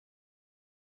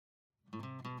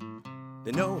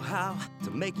They know how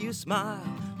to make you smile.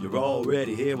 You're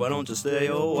already here, why don't you stay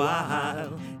a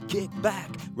while? Kick back,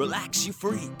 relax, you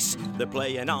freaks. They're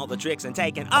playing all the tricks and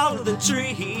taking all of the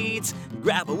treats.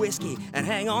 Grab a whiskey and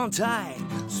hang on tight.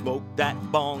 Smoke that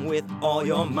bong with all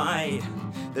your might.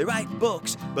 They write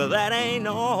books, but that ain't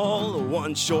all.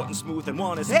 One's short and smooth and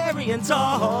one is hairy and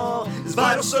tall. It's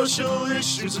Vital Social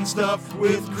Issues and Stuff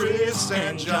with Chris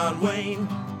and John Wayne.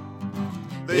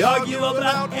 They argue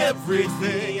about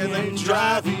everything and then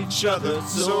drive each other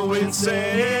so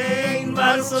insane.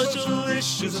 Vital Social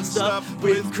Issues and Stuff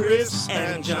with Chris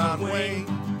and John Wayne.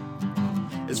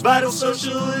 It's Vital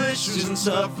Social Issues and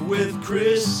Stuff with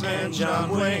Chris and John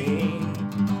Wayne.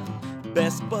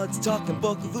 Best buds talking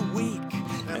book of the week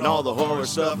and all the horror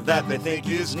stuff that they think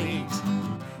is neat.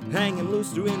 Hanging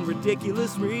loose doing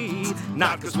ridiculous read,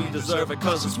 not because we deserve it,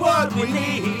 because it's what we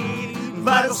need.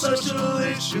 Vital Social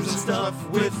Issues and Stuff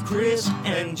with Chris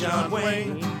and John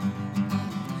Wayne.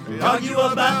 They argue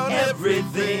about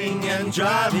everything and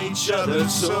drive each other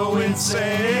so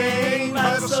insane.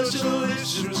 Vital Social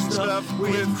Issues and Stuff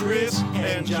with Chris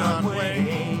and John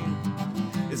Wayne.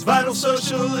 It's Vital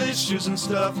Social Issues and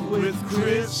Stuff with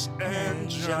Chris and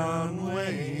John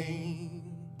Wayne.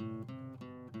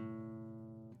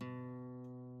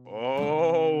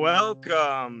 Oh,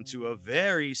 welcome to a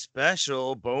very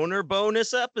special boner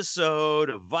bonus episode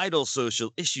of Vital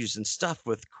Social Issues and Stuff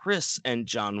with Chris and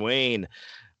John Wayne.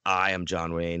 I am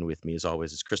John Wayne. With me, as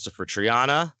always, is Christopher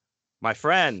Triana, my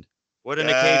friend. What an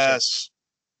occasion. Yes,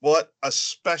 what a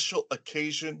special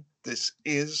occasion this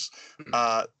is.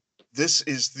 This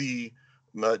is the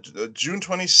June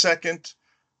 22nd,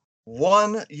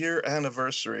 1 year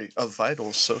anniversary of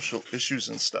Vital Social Issues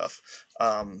and Stuff.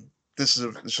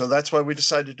 So that's why we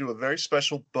decided to do a very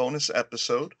special bonus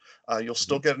episode. You'll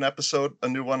still get a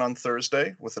new one on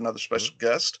Thursday with another special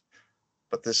guest.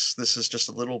 But this is just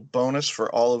a little bonus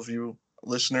for all of you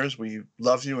listeners. We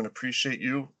love you and appreciate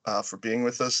you for being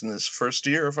with us in this first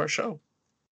year of our show.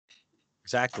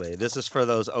 Exactly. This is for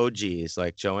those OGs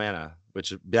like Joanna,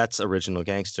 that's Original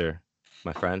Gangster,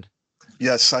 my friend.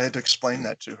 Yes, I had to explain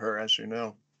that to her, as you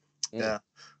know. Yeah,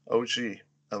 OG,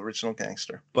 Original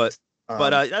Gangster. But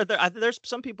there's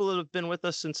some people that have been with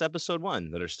us since episode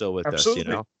 1 that are still with us, you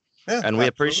know? Yeah, and we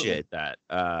appreciate that.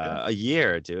 A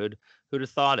year, dude. Who'd have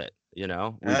thought it? You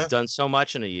know, we've done so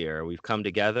much in a year. We've come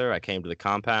together. I came to the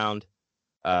compound,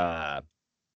 got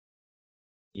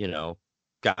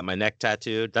my neck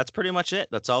tattooed. That's pretty much it.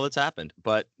 That's all that's happened.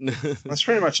 But that's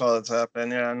pretty much all that's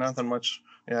happened. Yeah, nothing much.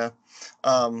 Yeah.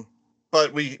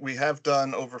 But we have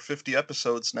done over 50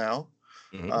 episodes now.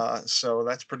 So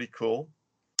that's pretty cool.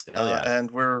 And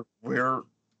we're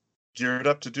geared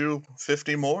up to do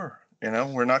 50 more. You know,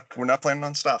 we're not planning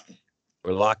on stopping.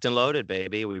 We're locked and loaded,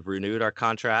 baby. We've renewed our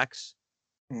contracts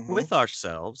with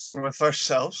ourselves. With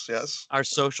ourselves, yes. Our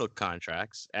social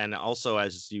contracts. And also,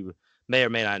 as you may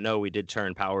or may not know, we did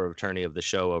turn power of attorney of the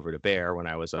show over to Bear when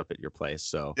I was up at your place.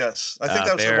 So yes, I think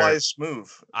that was a wise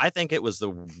move. I think it was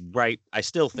I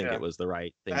still think it was the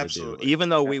right thing to do. Even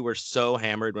though we were so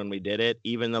hammered when we did it,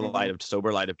 even the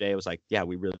sober light of day, it was like, yeah,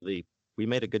 we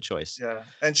made a good choice. Yeah.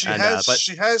 And she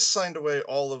has signed away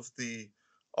all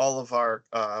of our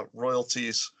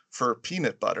royalties for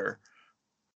peanut butter.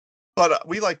 But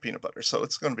we like peanut butter, so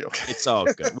it's going to be okay. It's all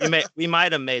good. We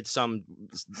might have made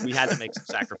we had to make some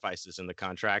sacrifices in the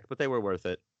contract, but they were worth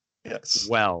it. Yes.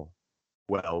 Well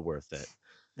worth it.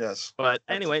 Yes. But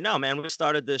anyway, no, man, we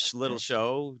started this little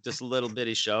show, this little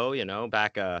bitty show, you know,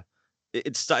 back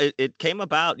it came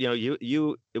about, you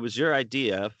know, it was your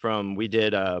idea we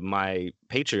did my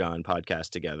Patreon podcast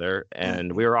together,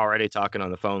 and we were already talking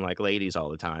on the phone like ladies all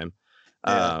the time.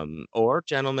 Or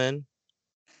gentlemen.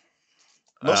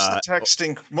 Mostly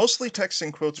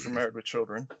texting quotes from Married with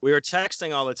Children. We were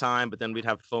texting all the time, but then we'd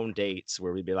have phone dates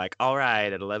where we'd be like, all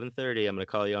right, at 11:30, I'm going to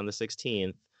call you on the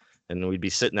 16th. And we'd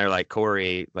be sitting there like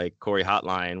Corey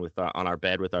Hotline on our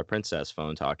bed with our princess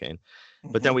phone talking.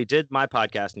 But then we did my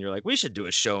podcast and you're like, we should do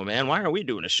a show, man. Why aren't we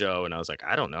doing a show? And I was like,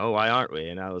 I don't know. Why aren't we?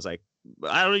 And I was like,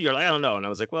 I don't know. You're like, I don't know. And I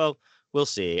was like, well, we'll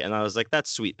see. And I was like,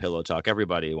 that's sweet pillow talk.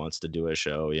 Everybody wants to do a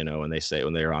show, you know, when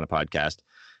they're on a podcast.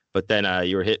 But then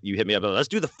you hit me up, let's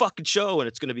do the fucking show, and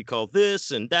it's going to be called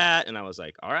this and that. And I was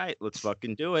like, all right, let's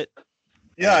fucking do it.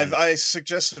 Yeah, I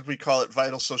suggested we call it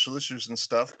Vital Social Issues and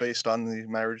Stuff based on the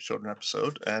Married with Children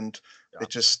episode. And it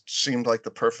just seemed like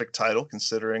the perfect title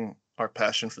considering our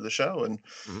passion for the show.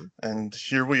 And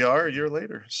here we are a year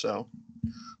later. So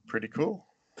pretty cool.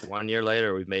 1 year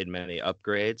later, we've made many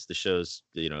upgrades. The show's,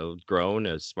 you know, grown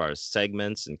as far as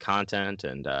segments and content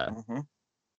and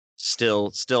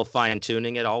still fine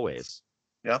tuning it always.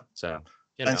 Yeah. So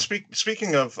You And know.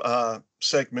 speaking of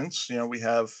segments, we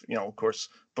have, of course,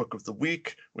 Book of the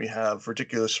Week. We have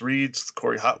Ridiculous Reads, the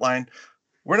Corey Hotline.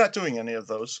 We're not doing any of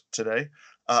those today,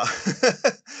 uh,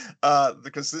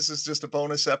 because this is just a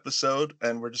bonus episode,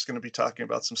 and we're just going to be talking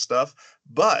about some stuff.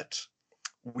 But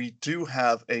we do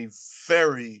have a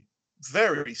very,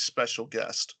 very special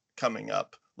guest coming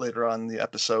up later on in the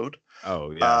episode.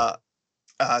 Oh yeah.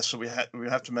 Uh, so we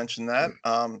have to mention that.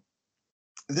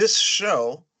 This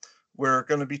show, we're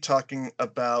going to be talking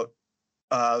about,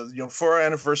 for our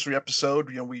anniversary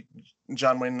episode,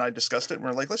 John Wayne and I discussed it, and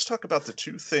we're like, let's talk about the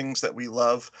two things that we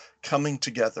love coming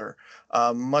together,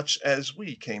 much as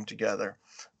we came together.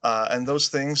 And those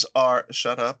things are,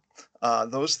 shut up,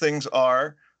 those things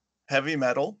are heavy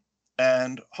metal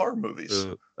and horror movies.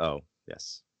 Oh,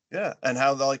 yes. Yeah, and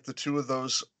how the two of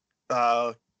those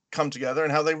come together,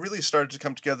 and how they really started to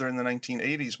come together in the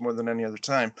 1980s more than any other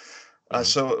time.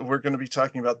 So we're going to be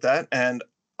talking about that, and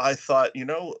I thought,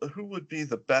 who would be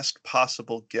the best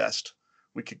possible guest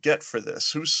we could get for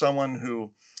this? Who's someone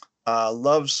who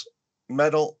loves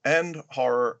metal and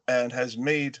horror and has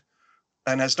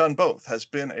done both, has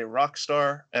been a rock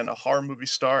star and a horror movie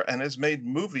star, and has made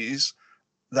movies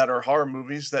that are horror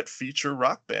movies that feature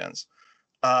rock bands.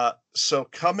 So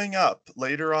coming up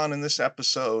later on in this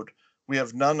episode, we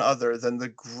have none other than the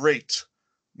great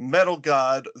metal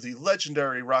god, the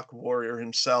legendary rock warrior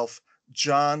himself,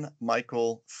 John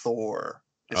Michael Thor,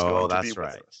 is going to be that's with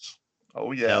right. us.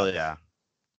 Oh yeah. Hell yeah.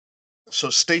 So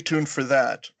stay tuned for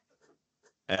that.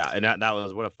 Yeah, and that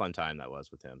was, what a fun time that was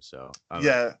with him. So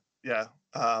yeah.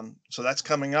 So that's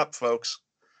coming up, folks.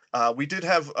 We did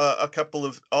have a couple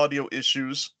of audio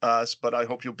issues, but I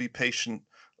hope you'll be patient,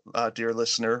 dear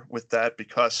listener, with that,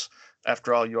 because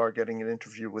after all, you are getting an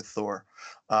interview with Thor.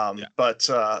 But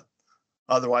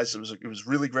otherwise, it was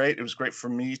really great. It was great for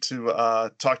me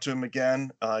to talk to him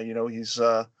again. He's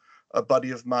a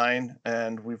buddy of mine,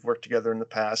 and we've worked together in the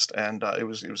past, and it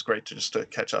was great to just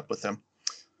catch up with him.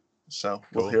 So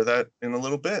We'll hear that in a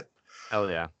little bit.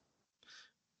 Hell yeah.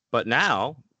 But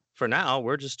for now,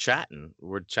 we're just chatting.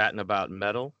 We're chatting about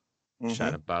metal,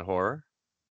 chatting about horror,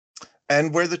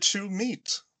 and where the two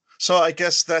meet. So I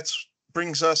guess that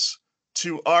brings us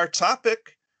to our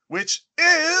topic, which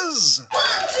is 1,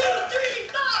 2, 3,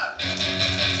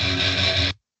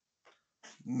 4.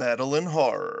 Metal and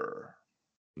horror.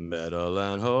 Metal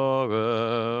and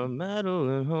horror. Metal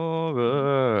and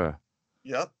horror.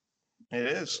 Yep, it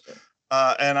is.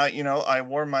 And I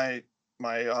wore my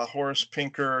Horace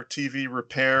Pinker TV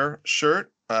repair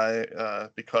shirt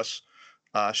because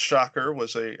Shocker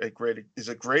is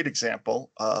a great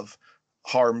example of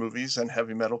horror movies and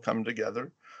heavy metal coming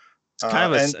together. It's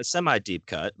kind of a semi-deep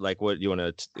cut. Like, what you want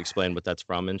to explain what that's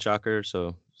from in Shocker,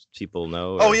 so people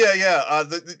know? Or... Oh yeah.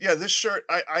 This shirt,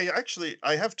 I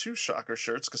have two Shocker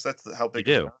shirts because that's how big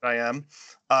I am.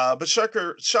 But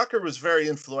Shocker was very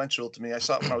influential to me. I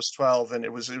saw it when I was 12, and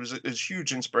it was a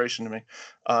huge inspiration to me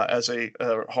as a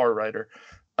horror writer.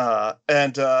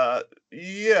 The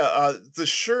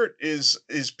shirt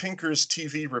is Pinker's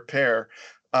TV repair.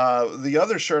 The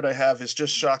other shirt I have is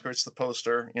just Shocker. It's the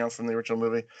poster, from the original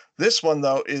movie. This one,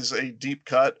 though, is a deep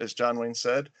cut, as John Wayne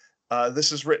said.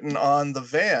 This is written on the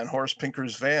van, Horace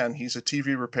Pinker's van. He's a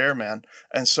TV repairman.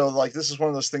 And so, this is one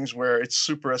of those things where it's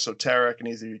super esoteric, and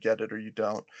either you get it or you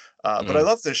don't. But I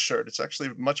love this shirt. It's actually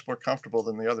much more comfortable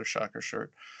than the other Shocker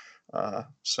shirt.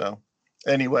 So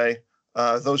anyway,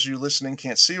 those of you listening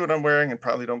can't see what I'm wearing and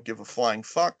probably don't give a flying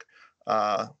fuck.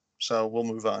 So we'll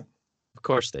move on. Of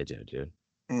course they do, dude.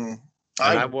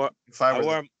 I wore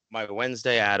my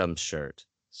Wednesday Addams shirt.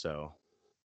 So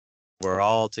we're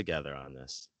all together on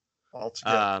this. All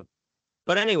together.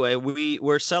 But anyway,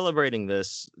 we're celebrating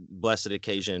this blessed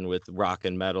occasion with rock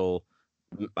and metal.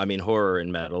 I mean, horror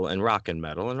and metal, and rock and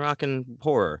metal, and rock and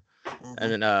horror,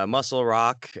 and muscle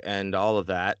rock, and all of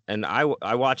that. And I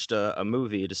watched a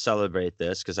movie to celebrate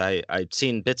this because I'd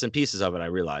seen bits and pieces of it. I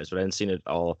realized, but I hadn't seen it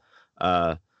all.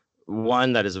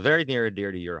 One that is very near and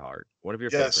dear to your heart. One of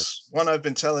your favorites. One I've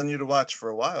been telling you to watch for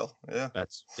a while. Yeah.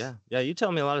 Yeah. You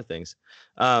tell me a lot of things.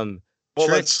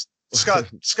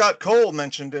 Scott Cole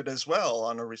mentioned it as well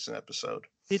on a recent episode.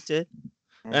 He did,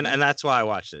 and that's why I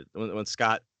watched it. When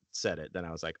Scott said it, then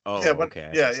I was like, oh,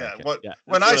 okay.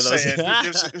 When I say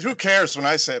it, who cares when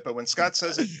I say it? But when Scott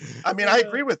says it, I mean, I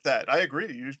agree with that. I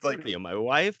agree. You my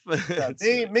wife.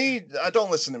 me.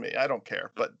 Don't listen to me. I don't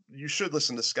care. But you should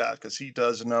listen to Scott because he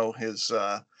does know his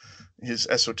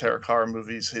esoteric horror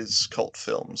movies, his cult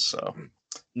films. So.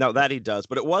 No, that he does,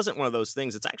 but it wasn't one of those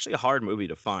things. It's actually a hard movie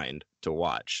to find to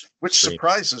watch, which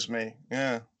surprises me.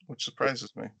 Yeah, which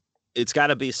surprises me. it's got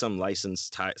to be some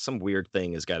some weird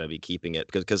thing has got to be keeping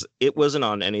it because it wasn't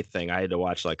on anything. I had to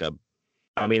watch like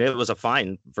I mean, it was a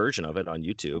fine version of it on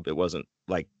YouTube. It wasn't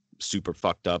like super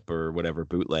fucked up or whatever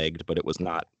bootlegged, but it was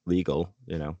not legal,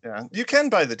 you know. Yeah, you can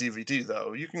buy the DVD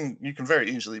though. You can very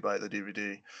easily buy the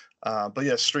DVD. But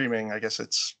yeah, streaming, I guess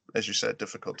it's, as you said,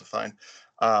 difficult to find.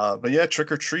 But yeah,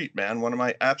 Trick or Treat, man, one of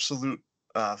my absolute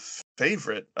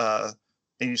favorite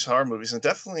 80s horror movies, and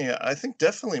definitely, I think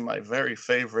definitely my very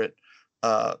favorite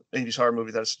 80s horror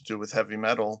movie that has to do with heavy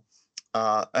metal.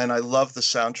 And I love the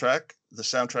soundtrack. The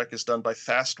soundtrack is done by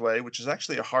Fastway, which is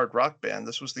actually a hard rock band.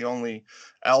 This was the only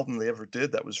album they ever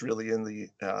did that was really in the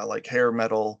like hair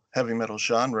metal, heavy metal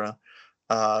genre,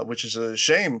 which is a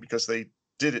shame because they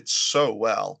did it so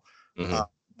well. Mm-hmm. Uh,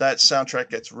 that soundtrack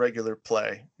gets regular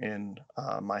play in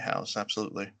my house.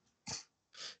 Absolutely.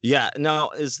 Yeah. Now,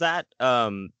 is that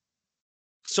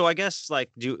so I guess like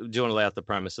do you want to lay out the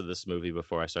premise of this movie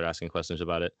before I start asking questions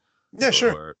about it? Yeah,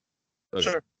 sure, Or okay.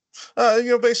 sure.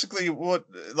 Basically, what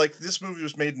like this movie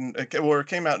was made in, or it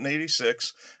came out in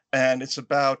 '86, and it's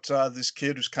about this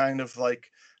kid who's kind of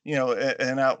like,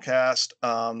 an outcast.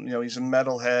 He's a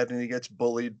metalhead, and he gets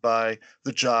bullied by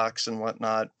the jocks and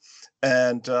whatnot,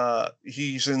 and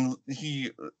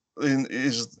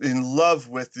is in love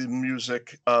with the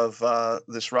music of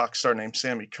this rock star named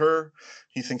Sammy Kerr.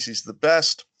 He thinks he's the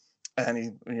best, and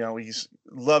he's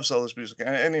loves all this music.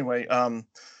 Anyway,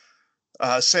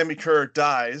 Sammy Kerr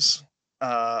dies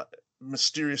uh,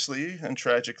 mysteriously and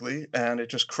tragically, and it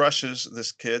just crushes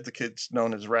this kid. The kid's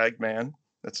known as Ragman.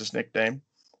 That's his nickname.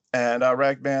 And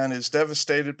Ragman is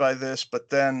devastated by this, but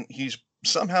then he's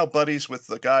somehow buddies with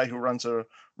the guy who runs a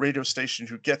radio station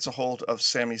who gets a hold of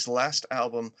Sammy's last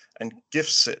album and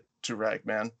gifts it to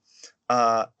Ragman.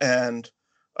 And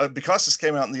Because this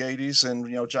came out in the '80s,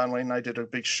 and John Wayne and I did a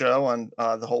big show on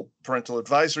the whole parental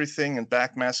advisory thing and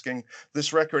backmasking.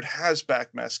 This record has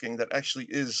backmasking that actually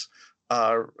is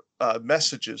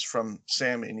messages from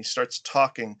Sammy, and he starts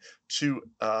talking to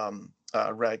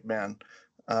Ragman,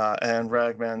 and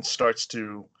Ragman starts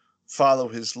to follow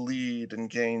his lead and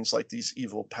gains like these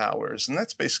evil powers, and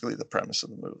that's basically the premise of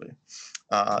the movie.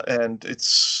 And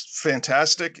it's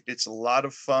fantastic. It's a lot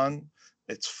of fun.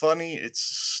 It's funny.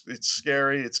 It's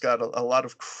scary. It's got a lot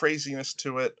of craziness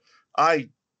to it. I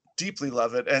deeply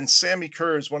love it. And Sammy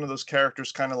Kerr is one of those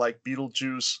characters, kind of like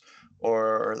Beetlejuice,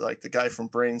 or like the guy from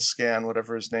Brain Scan,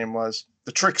 whatever his name was,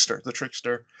 the trickster,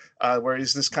 where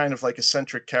he's this kind of like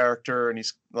eccentric character, and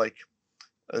he's like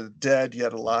dead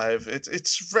yet alive.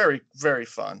 It's very, very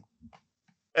fun.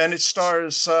 And it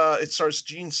stars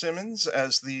Gene Simmons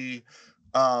as the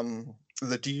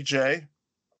DJ,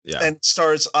 Yeah. and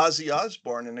stars Ozzy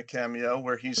Osbourne in a cameo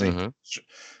where he's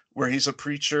a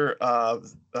preacher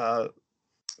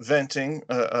venting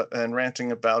and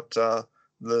ranting about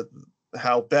the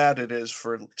how bad it is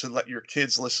to let your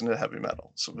kids listen to heavy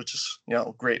metal. So, which is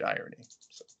great irony.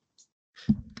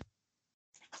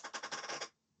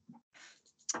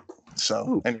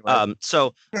 So anyway,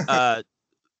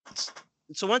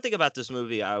 so one thing about this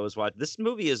movie I was watching, this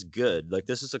movie is good. Like,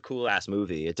 this is a cool ass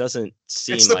movie. It doesn't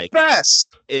seem it's the like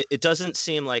best. it doesn't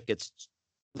seem like it's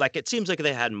like, it seems like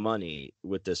they had money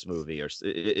with this movie, or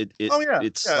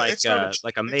it's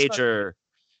like a major,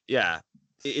 yeah.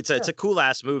 It's a cool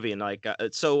ass movie, and like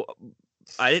so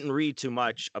I didn't read too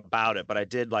much about it, but I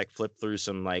did like flip through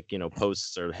some like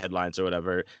posts or headlines or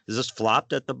whatever. Is this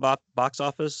flopped at the box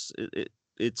office?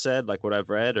 It said, like, what I've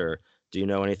read, or do you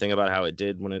know anything about how it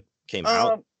did when it came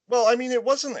out? Well, I mean, it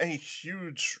wasn't a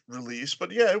huge release,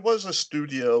 but yeah, it was a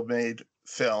studio-made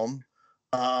film.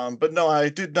 But no, I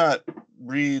did not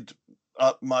read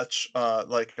up much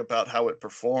like about how it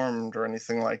performed or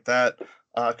anything like that,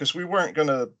 because we weren't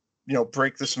gonna,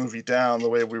 break this movie down the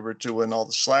way we were doing all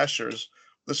the slashers.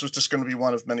 This was just going to be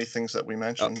one of many things that we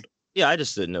mentioned. Yeah, I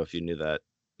just didn't know if you knew that,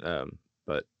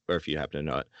 or if you happen to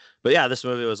know it. But yeah, this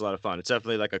movie was a lot of fun. It's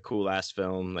definitely like a cool ass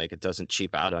film. Like, it doesn't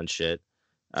cheap out on shit.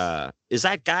 Is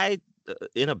that guy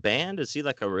in a band? Is he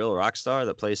like a real rock star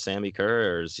that plays Sammy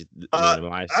Kerr, or is he,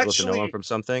 am I supposed to know him from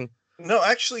something? No,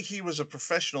 actually, he was a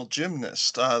professional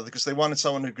gymnast because they wanted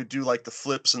someone who could do like the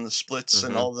flips and the splits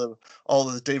and all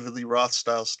the David Lee Roth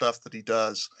style stuff that he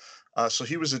does. So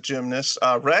he was a gymnast.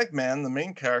 Ragman, the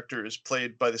main character, is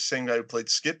played by the same guy who played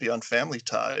Skippy on Family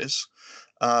Ties.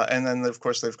 And then, of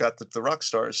course, they've got the rock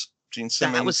stars, Gene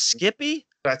Simmons. That was Skippy?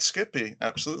 That's Skippy,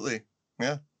 absolutely.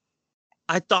 Yeah.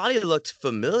 I thought he looked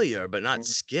familiar, but not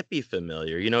Skippy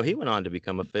familiar. He went on to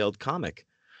become a failed comic.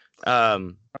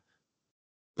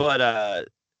 But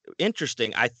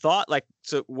interesting. I thought, like,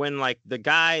 so when like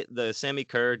the Sammy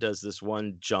Kerr does this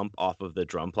one jump off of the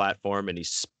drum platform, and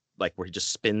he's like where he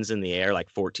just spins in the air like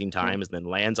 14 times and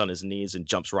then lands on his knees and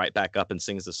jumps right back up and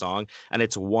sings the song. And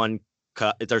it's one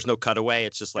cut. There's no cutaway.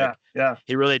 It's just like Yeah.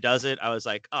 he really does it. I was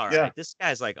like, all Yeah. right, this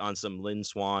guy's like on some Lynn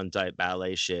Swan type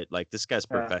ballet shit. Like this guy's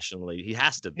Yeah. professionally, he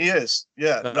has to be. He is.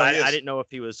 Yeah. But No, he I is. didn't know if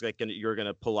he was like you were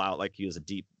gonna pull out like he was a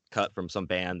deep cut from some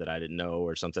band that I didn't know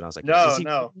or something. I was like, No, is he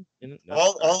no. no?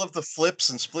 All of the flips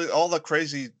and split, all the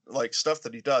crazy like stuff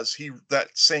that he does. That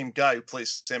same guy who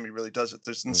plays Sammy really does it.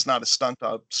 It's not a stunt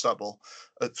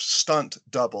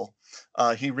double.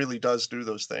 He really does do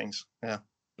those things. Yeah.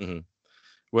 Mm-hmm.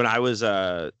 When I was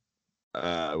when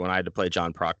I had to play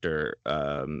John Proctor,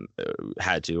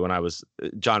 when I was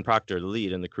John Proctor, the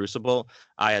lead in the Crucible,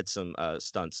 I had some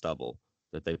stunt stubble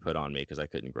that they put on me because I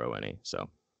couldn't grow any. So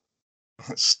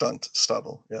Stunt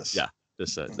stubble. Yes. yeah,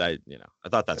 this I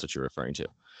thought that's what you're referring to.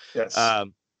 Yes.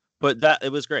 But that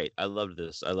it was great. I loved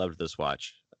this. I loved this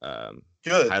watch.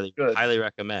 Good. Highly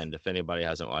recommend if anybody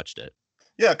hasn't watched it.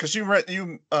 Yeah, because you read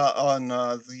on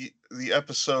the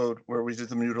episode where we did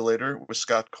the Mutilator with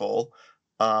Scott Cole.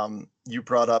 You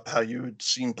brought up how you had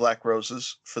seen Black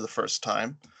Roses for the first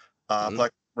time.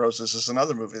 Black Roses is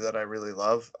another movie that I really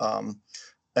love.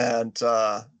 And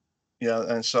so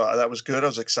that was good. I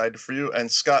was excited for you.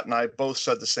 And Scott and I both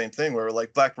said the same thing. We were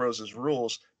like, Black Roses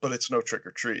rules, but it's no Trick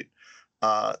or Treat.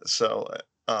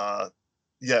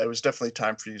 Yeah, it was definitely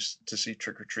time for you to see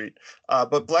Trick or Treat.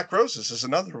 But Black Roses is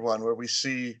another one where we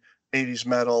see 80s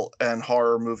metal and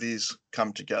horror movies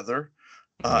come together.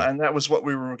 And that was what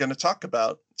we were going to talk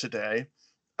about today.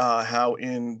 How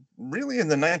in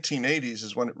the 1980s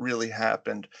is when it really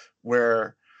happened,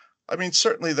 where, I mean,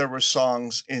 certainly there were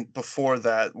songs before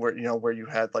that where you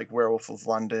had like Werewolf of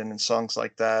London and songs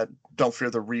like that, Don't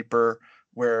Fear the Reaper,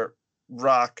 where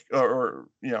rock or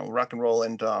rock and roll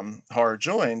and horror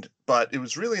joined. But it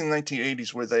was really in the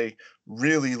 1980s where they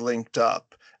really linked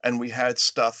up, and we had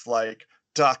stuff like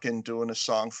Dokken doing a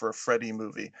song for a Freddy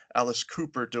movie, Alice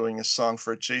Cooper doing a song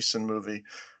for a Jason movie.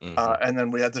 And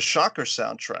then we had the Shocker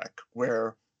soundtrack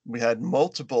where we had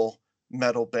multiple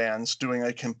metal bands doing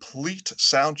a complete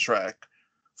soundtrack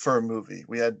for a movie.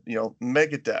 We had,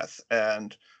 Megadeth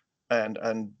and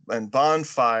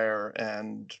Bonfire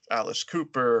and Alice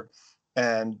Cooper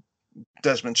and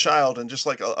Desmond Child, and just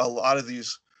like a lot of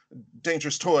these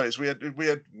Dangerous Toys. We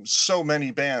had so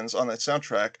many bands on that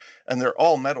soundtrack, and they're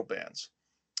all metal bands.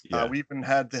 Yeah. We even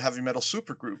had the heavy metal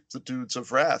supergroup, the Dudes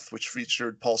of Wrath, which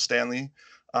featured Paul Stanley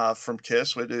from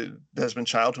Kiss. We did Desmond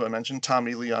Child, who I mentioned,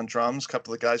 Tommy Lee on drums, a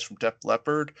couple of guys from Def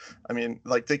Leppard. I mean,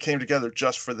 like, they came together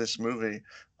just for this movie.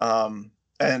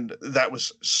 And that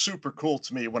was super cool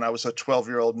to me when I was a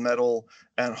 12-year-old metal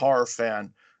and horror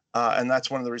fan. And that's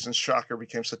one of the reasons Shocker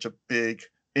became such a big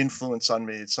influence on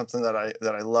me. It's something that I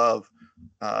love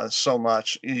so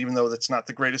much, even though that's not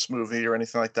the greatest movie or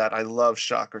anything like that. I love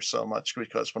Shocker so much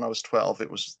because when I was 12,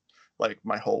 it was like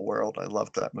my whole world. I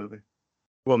loved that movie.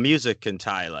 Well, music can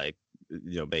tie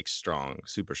make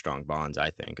super strong bonds,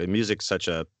 I think. And music's such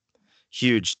a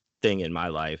huge thing in my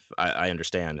life. I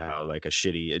understand how like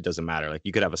it doesn't matter. Like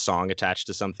you could have a song attached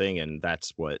to something and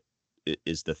that's what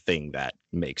is the thing that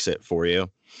makes it for you.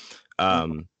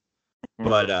 But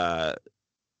like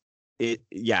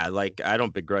I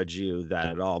don't begrudge you that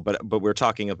at all. But we're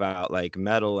talking about like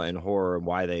metal and horror and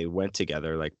why they went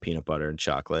together, like peanut butter and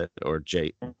chocolate, or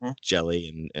jelly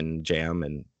and jam,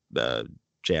 and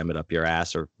jam it up your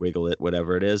ass or wiggle it,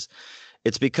 whatever it is.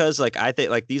 It's because like I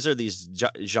think like these are these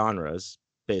genres.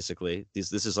 Basically,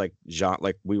 this is like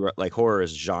horror is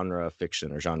genre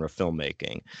fiction or genre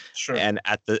filmmaking. Sure. And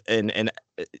and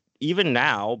even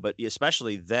now, but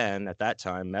especially then at that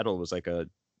time, metal was like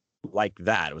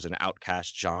that. It was an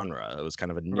outcast genre. It was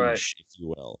kind of a niche, if you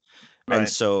will. Right. And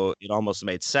so it almost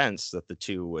made sense that the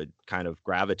two would kind of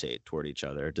gravitate toward each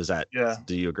other. Do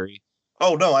you agree?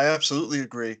 Oh no, I absolutely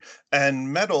agree.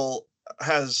 And metal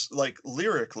has like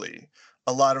lyrically,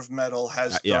 a lot of metal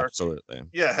has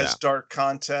dark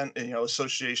content and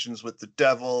associations with the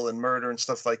devil and murder and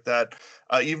stuff like that.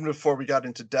 Even before we got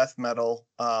into death metal,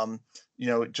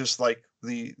 just like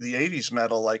the 80s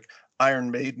metal, like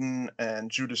Iron Maiden and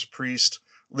Judas Priest,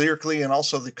 lyrically, and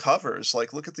also the covers.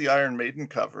 Like look at the Iron Maiden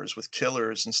covers with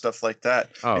killers and stuff like that.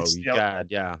 Oh God,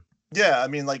 yeah. Yeah, I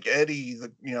mean, like Eddie,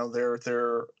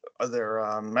 their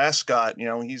mascot,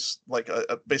 he's like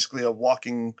basically a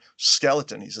walking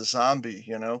skeleton. He's a zombie,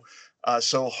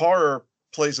 so horror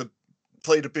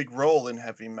played a big role in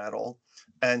heavy metal,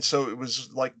 and so it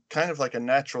was like kind of like a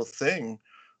natural thing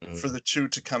for the two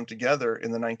to come together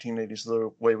in the 1980s the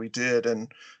way we did.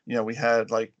 And we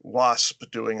had like Wasp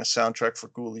doing a soundtrack for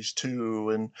Ghoulies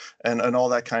 2 and all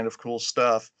that kind of cool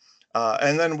stuff.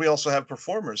 And then we also have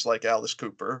performers like Alice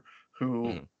Cooper,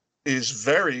 who is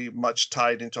very much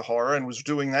tied into horror and was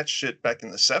doing that shit back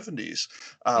in the 70s,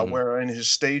 Mhm. where in his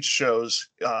stage shows,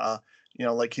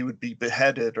 like he would be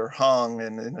beheaded or hung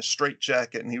and in a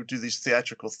straitjacket, and he would do these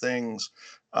theatrical things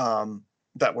um,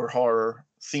 that were horror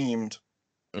themed,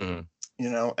 Mhm.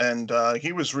 and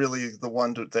he was really the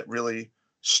one that really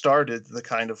started the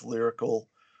kind of lyrical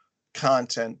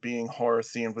content being horror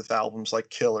themed with albums like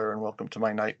Killer and Welcome to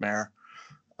My Nightmare.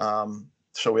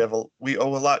 So we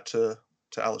owe a lot to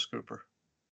Alice Cooper.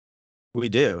 We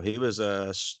do. He was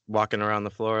walking around the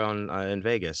floor on in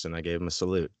Vegas, and I gave him a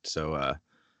salute. So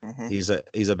Hmm. he's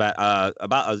about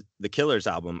the Killers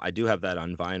album. I do have that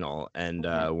on vinyl, and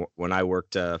when I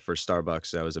worked for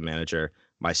Starbucks, I was a manager.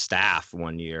 My staff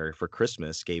one year for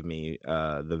Christmas gave me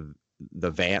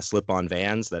the slip-on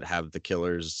Vans that have the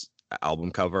Killers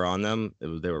album cover on them.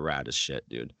 They were rad as shit,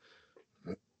 dude.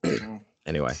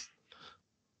 Anyway,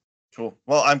 Cool.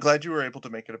 Well, I'm glad you were able to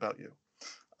make it about you.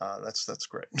 That's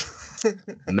great.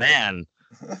 man,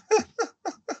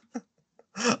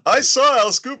 I saw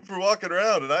Alice Cooper walking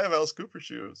around, and I have Alice Cooper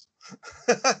shoes.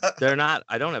 they're not.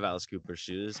 I don't have Alice Cooper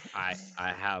shoes. I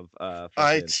have I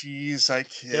fucking tease, I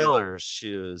kid. Killers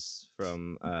shoes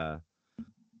from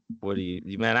what do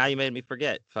you man? Now you made me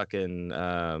forget. Fucking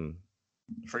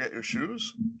Forget your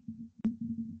shoes?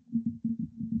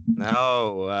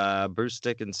 no, Bruce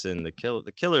Dickinson, the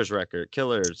Killers record,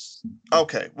 Killers.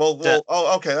 Okay.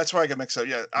 Okay, that's where I get mixed up.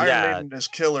 Yeah, Iron Maiden is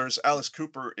Killers. Alice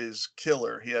Cooper is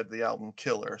Killer. He had the album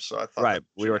Killer, so I thought. Right.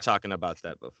 We were talking about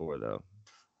that before, though.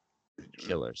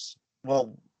 Killers.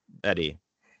 Well, Eddie.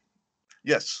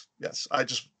 Yes.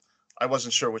 I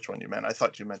wasn't sure which one you meant. I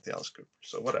thought you meant the Alice Cooper.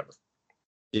 So whatever.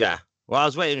 Yeah. Well, I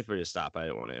was waiting for you to stop. I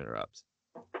didn't want to interrupt.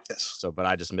 Yes. So, but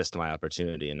I just missed my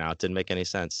opportunity, and now it didn't make any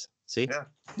sense. See? Yeah.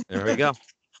 There we go.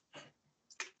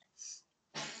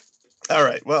 All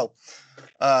right. Well,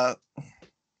 yeah,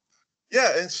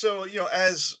 and so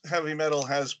as heavy metal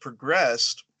has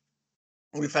progressed,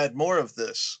 we've had more of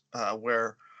this,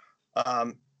 where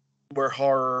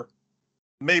horror,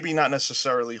 maybe not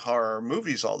necessarily horror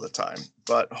movies all the time,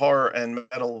 but horror and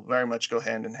metal very much go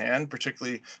hand in hand,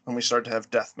 particularly when we start to have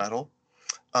death metal,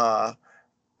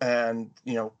 and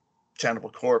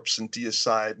Cannibal Corpse and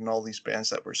Deicide and all these bands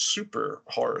that were super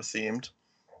horror themed.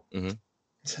 Mm-hmm.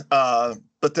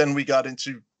 But then we got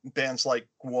into bands like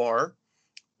Gwar,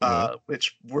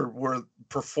 which were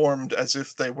performed as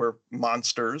if they were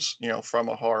monsters, from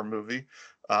a horror movie,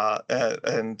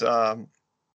 and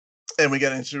we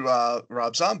get into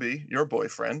Rob Zombie, your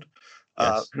boyfriend,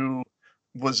 Yes. who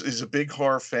is a big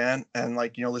horror fan, and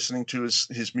listening to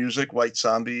his music, White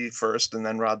Zombie first, and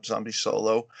then Rob Zombie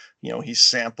solo. He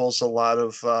samples a lot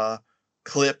of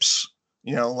clips,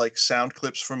 like sound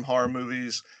clips from horror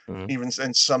movies. Mm-hmm.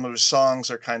 And some of his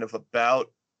songs are kind of about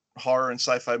horror and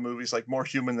sci-fi movies, like More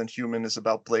Human Than Human is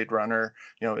about Blade Runner,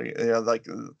 like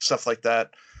stuff like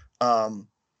that. And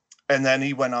then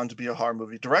he went on to be a horror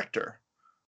movie director.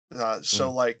 So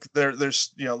like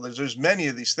there's many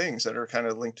of these things that are kind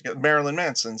of linked together. Marilyn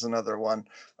Manson's another one.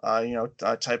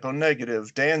 Typo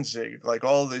Negative, Danzig, like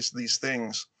all these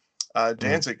things.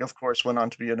 Danzig, of course, went on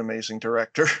to be an amazing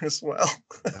director as well.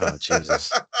 Oh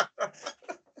Jesus!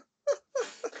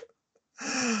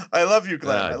 I love you,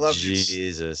 Glenn. I love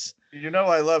Jesus. you.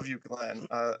 I love you, Glenn.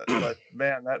 But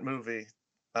man, that movie,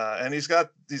 and he's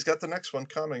got the next one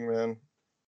coming, man.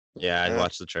 Yeah, I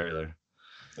watched the trailer.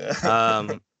 Yeah.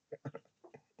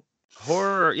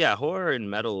 Horror and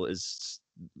metal is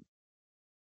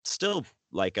still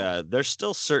like there's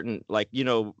still certain, like,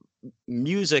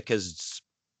 music has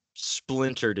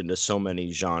splintered into so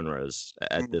many genres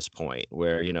at this point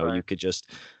where you could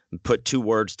just put two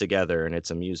words together and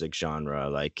it's a music genre,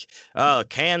 like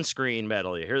can screen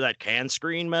metal. You hear that can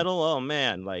screen metal? Oh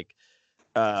man, like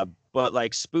but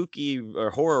like spooky or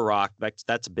horror rock,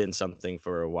 that's been something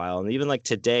for a while. And even like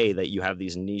today that you have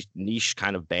these niche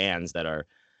kind of bands that are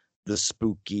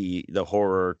the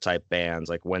horror type bands,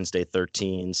 like Wednesday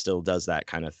 13 still does that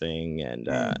kind of thing. And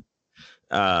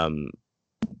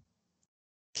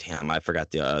damn, I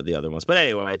forgot the other ones, but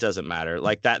anyway, it doesn't matter.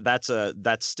 Like that's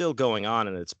still going on,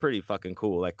 and it's pretty fucking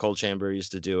cool. Like Cold Chamber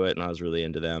used to do it, and I was really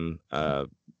into them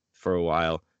for a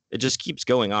while. It just keeps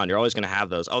going on. You're always going to have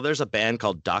those. Oh, there's a band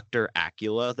called Dr.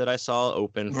 Acula that I saw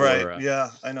open for yeah,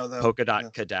 I know that Polka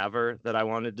Dot Cadaver that I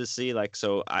wanted to see. Like,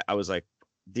 so I was like,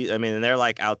 and they're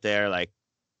like out there like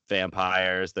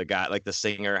vampires. The guy, like the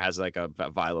singer, has like a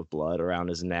vial of blood around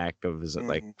his neck of his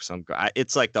like some guy.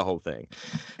 It's like the whole thing.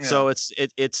 Yeah. So it's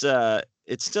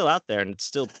still out there, and it's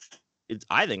still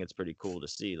I think it's pretty cool to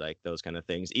see like those kind of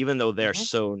things, even though they're Hmm.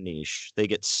 so niche. They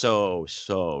get so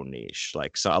niche,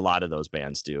 like so a lot of those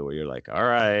bands do, where you're like, all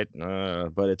right,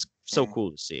 but it's so Mm.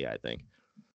 cool to see. I think.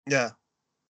 Yeah.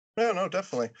 No, no,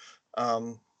 definitely.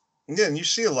 Um, yeah, and you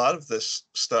see a lot of this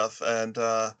stuff, and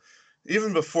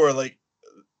even before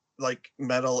like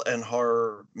metal and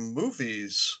horror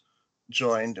movies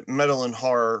joined, metal and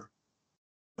horror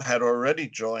had already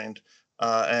joined.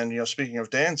 And speaking of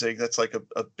Danzig, that's like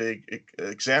a big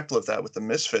example of that with the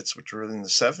Misfits, which were in the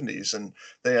 '70s, and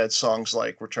they had songs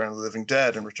like "Return of the Living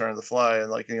Dead" and "Return of the Fly,"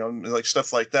 and like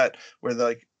stuff like that, where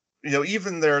like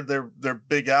even their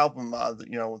big album,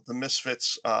 the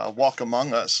Misfits, "Walk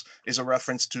Among Us" is a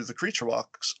reference to "The Creature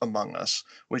Walks Among Us,"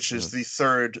 which is Mhm. the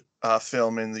third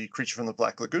film in the Creature from the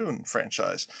Black Lagoon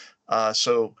franchise.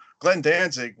 So Glenn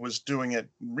Danzig was doing it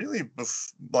really,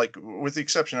 like with the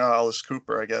exception of Alice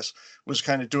Cooper, I guess, was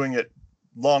kind of doing it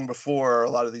long before a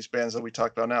lot of these bands that we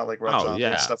talked about now, like Rob Oh Zombie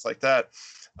and yeah, stuff like that,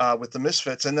 with the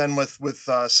Misfits, and then with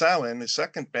Samhain, his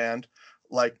second band,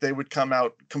 like they would come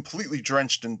out completely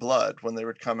drenched in blood when they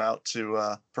would come out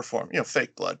to perform,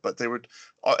 fake blood, but they would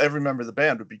every member of the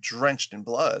band would be drenched in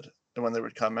blood when they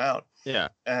would come out, yeah,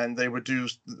 and they would do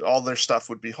all their stuff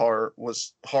would be horror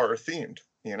themed,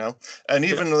 and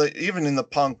yeah. even in the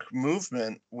punk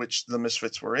movement, which the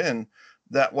Misfits were in,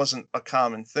 that wasn't a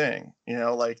common thing,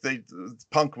 like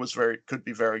punk was very could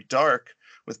be very dark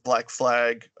with Black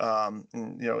Flag, but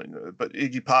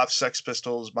Iggy Pop, Sex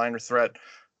Pistols, Minor Threat,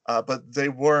 but they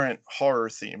weren't horror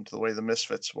themed the way the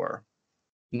Misfits were.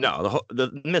 No,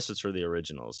 the Misfits were the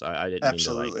originals. I didn't mean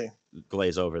to like Absolutely.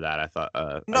 glaze over that. I thought,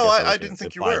 I No, guess I I was going didn't to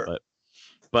think you imply, were.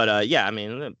 but yeah, I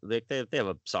mean, they have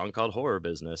a song called Horror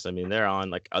Business. I mean, they're on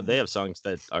like they Mhm. have songs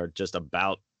that are just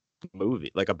about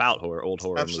about old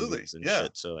horror Absolutely. movies and Yeah.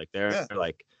 shit. So like they're Yeah.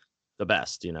 like the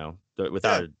best, Yeah.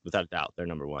 without a doubt, they're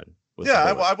number one with Yeah, the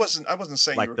I, Bullet, I wasn't I wasn't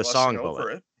saying you like were the glossing song over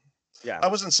Bullet. it. Yeah, I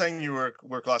wasn't saying you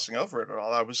were glossing over it at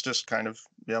all. I was just kind of,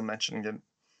 mentioning it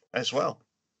as well.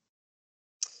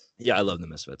 yeah, I love the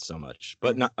Misfits so much,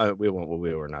 but Mhm. not we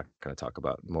were not going to talk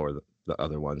about more of the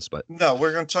other ones, but No,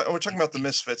 we're talking about the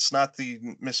Misfits, not the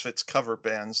Misfits cover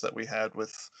bands that we had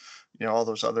with, all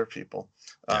those other people.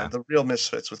 yeah, The real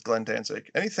Misfits with Glenn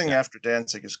Danzig. Anything yeah, after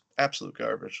Danzig is absolute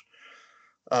garbage.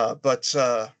 But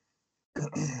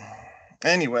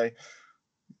anyway,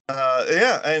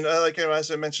 yeah, and like as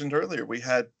I mentioned earlier, we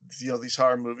had these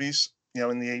horror movies,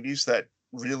 in the '80s that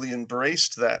really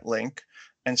embraced that link,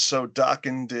 and so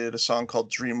Dokken did a song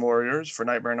called "Dream Warriors" for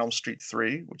Nightmare on Elm Street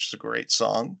 3, which is a great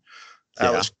song. yeah.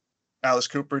 Alice Alice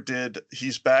Cooper did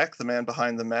 "He's Back," the man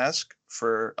behind the mask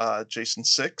for Jason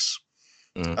 6,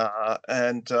 Mhm.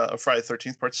 and Friday the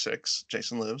 13th Part 6,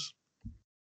 Jason Lives.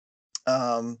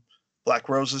 Um, Black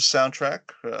Rose's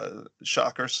soundtrack,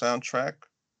 Shocker soundtrack,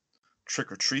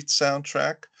 Trick or Treat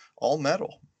soundtrack, all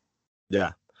metal.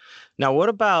 Yeah. Now, what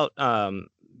about how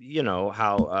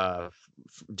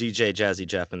DJ Jazzy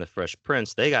Jeff and the Fresh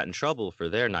Prince, they got in trouble for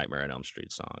their Nightmare on Elm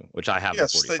Street song, which I have the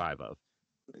Yes, they 45 of.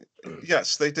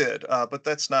 Yes, they did, but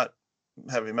that's not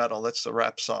heavy metal, that's a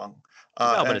rap song,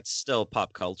 No, but and it's still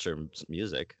pop culture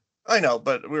music. I know,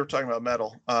 but we were talking about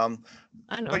metal, I know,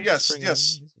 but I'm just yes, bringing up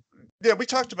yes. music. Yeah, we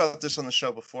talked about this on the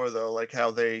show before, though, like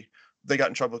how they got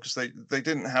in trouble because they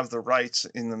didn't have the rights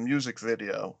in the music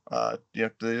video, they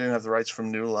didn't have the rights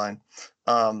from New Line,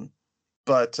 um,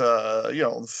 but,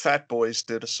 Fat Boys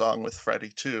did a song with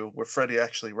Freddie too, where Freddie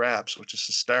actually raps, which is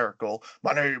hysterical.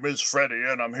 "My name is Freddie,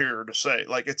 and I'm here to say,"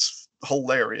 like, it's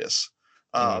hilarious.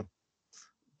 Uh, Mhm.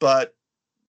 but,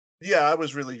 yeah, I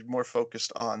was really more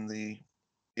focused on the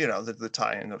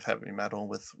tie-in of heavy metal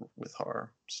with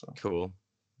horror, so, Cool.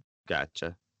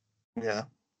 Gotcha. yeah.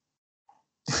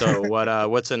 So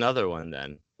what's another one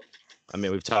then? I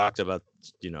mean, we've talked about,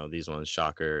 these ones,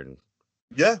 Shocker and,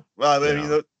 Yeah, well, I you mean,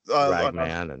 know,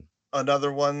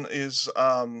 another Ragman and one is,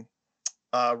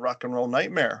 Rock and Roll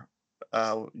Nightmare,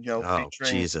 oh,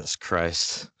 Jesus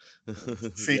Christ. Yeah.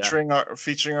 featuring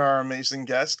our amazing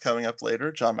guest coming up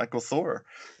later, John Michael Thor.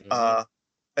 Mhm. Uh,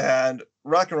 and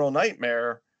Rock and Roll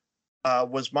Nightmare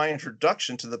was my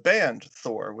introduction to the band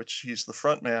Thor, which he's the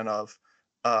frontman of.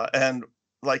 And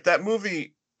like that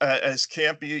movie, as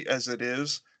campy as it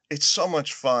is, it's so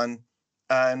much fun.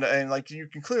 And like you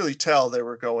can clearly tell they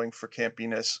were going for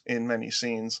campiness in many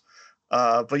scenes.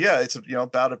 But yeah, it's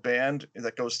about a band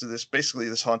that goes to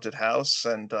this haunted house,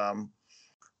 and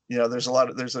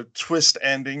there's a twist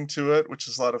ending to it, which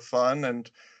is a lot of fun.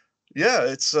 And yeah,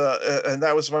 it's and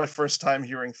that was my first time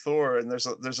hearing Thor, and there's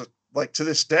a like to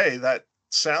this day that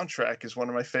soundtrack is one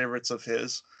of my favorites of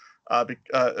his,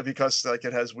 because like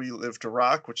it has "We Live to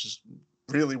Rock," which is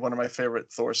really one of my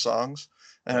favorite Thor songs,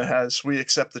 and it has "We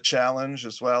Accept the Challenge"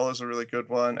 as well as a really good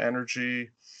one. Energy.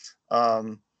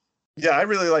 Um, yeah, I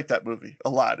really like that movie a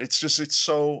lot. It's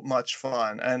so much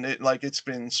fun, and it's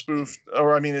been spoofed,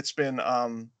 or I mean, it's been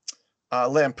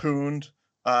lampooned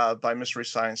by Mystery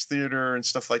Science Theater and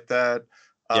stuff like that.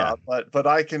 Yeah. But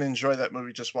I can enjoy that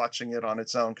movie just watching it on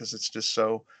its own because it's just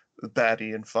so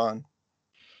batty and fun.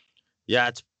 Yeah,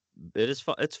 it is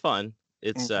fun. It's fun.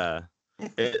 It's Mhm.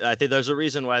 I think there's a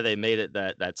reason why they made it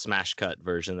that smash cut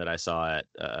version that I saw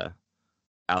at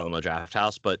Alamo Draft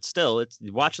House, but still, it's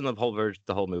watching the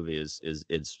whole movie is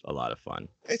a lot of fun.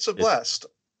 It's a It's blast.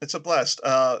 It's a blast.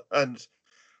 And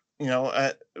you know,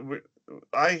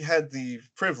 I had the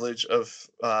privilege of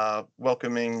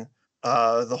welcoming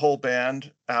the whole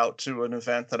band out to an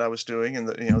event that I was doing, and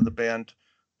the band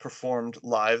performed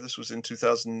live. This was in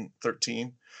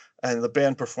 2013, and the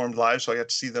band performed live, so I got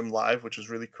to see them live, which was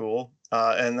really cool.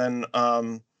 And then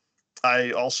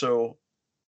I also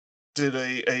did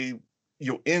a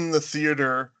in the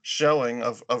theater showing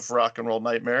of Rock and Roll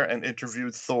Nightmare and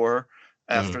interviewed Thor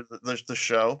Mhm. after the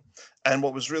show. And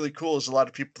what was really cool is a lot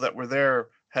of people that were there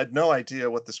had no idea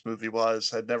what this movie was,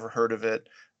 had never heard of it,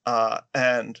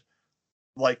 and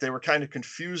like they were kind of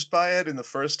confused by it in the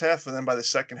first half, and then by the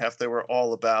second half they were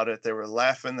all about it. They were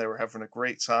laughing, they were having a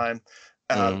great time.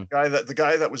 Mhm. The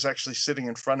guy that was actually sitting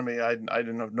in front of me, I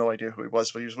didn't have no idea who he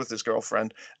was, but he was with his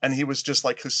girlfriend, and he was just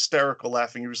like hysterical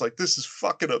laughing. He was like, "This is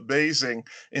fucking amazing!"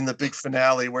 In the big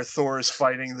finale where Thor is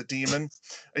fighting the demon,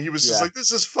 and he was just Yeah. like,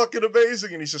 "This is fucking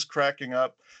amazing!" And he's just cracking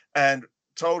up. And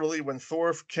totally, when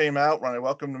Thor came out, when I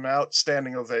welcomed him out,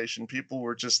 standing ovation. People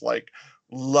were just like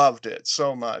loved it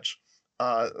so much.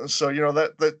 So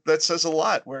that says a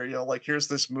lot. Where like here's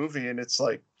this movie, and it's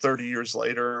like 30 years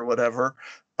later or whatever.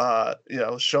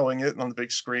 Showing it on the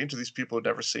big screen to these people who'd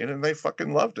never seen it, and they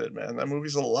fucking loved it, man. That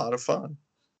movie's a lot of fun.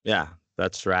 Yeah,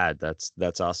 that's rad. That's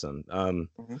awesome.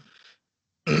 Mhm.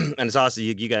 And it's awesome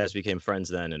you guys became friends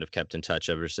then and have kept in touch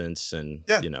ever since, and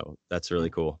Yeah, that's really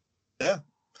mm, cool. yeah,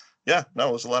 yeah. No,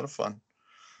 it was a lot of fun.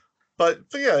 But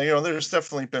yeah, there's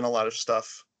definitely been a lot of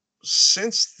stuff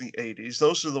since the '80s.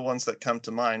 Those are the ones that come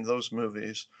to mind. Those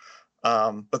movies.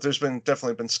 But there's been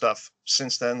definitely been stuff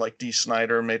since then, like D.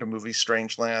 Snyder made a movie,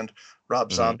 Strangeland. Rob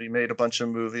Mhm. Zombie made a bunch of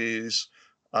movies.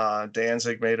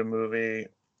 Danzig made a movie.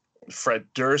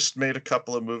 Fred Durst made a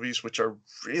couple of movies, which are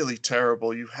really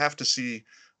terrible. You have to see,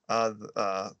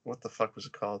 what the fuck was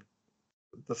it called?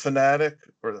 The Fanatic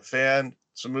or The Fan.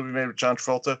 It's a movie made with John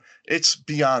Travolta. It's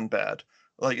beyond bad.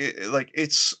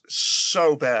 It's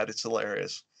so bad. It's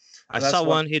hilarious. I And saw that's one.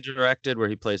 one he directed where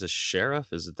he plays a sheriff.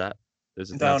 Is it no, No,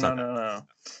 it's no, not that. no, no,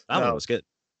 That one no. was good.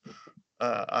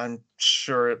 I'm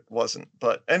sure it wasn't,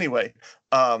 but anyway,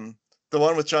 um, the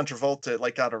one with John Travolta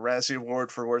like got a Razzie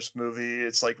Award for worst movie.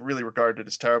 It's like really regarded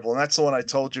as terrible, and that's the one I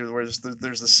told you where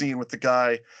there's the scene with the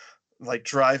guy like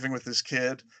driving with his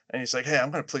kid, and he's like, "Hey,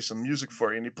 I'm gonna play some music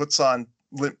for you," and he puts on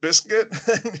Limp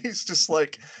Bizkit, and he's just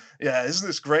like, "Yeah, isn't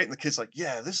this great?" And the kid's like,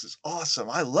 "Yeah, this is awesome.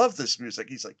 I love this music."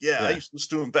 He's like, "Yeah, I Yeah. used to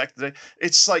listen to him back in the day."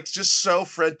 It's like just so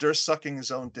Fred Durst sucking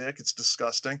his own dick. It's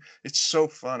disgusting. It's so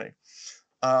funny.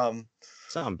 Um,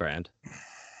 It's on brand.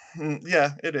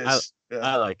 Yeah, it I is. Yeah.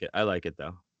 I like it. I like it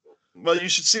though. Well, you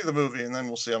should see the movie, and then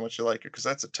we'll see how much you like it, because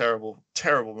that's a terrible,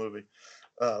 terrible movie.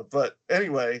 But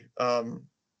anyway,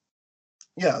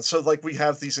 yeah. So like we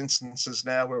have these instances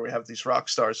now where we have these rock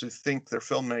stars who think they're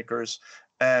filmmakers,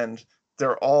 and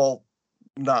they're all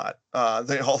not.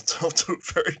 They all don't do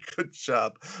a very good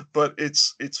job, but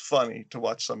it's funny to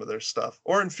watch some of their stuff,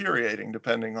 or infuriating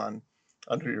depending on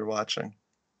who you're watching.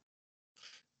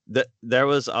 There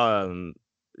was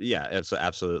yeah,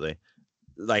 absolutely.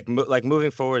 Like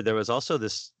moving forward, there was also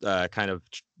this kind of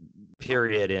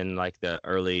period in like the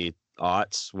early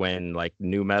aughts when like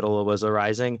new metal was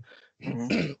arising,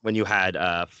 Hmm. when you had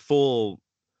full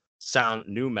sound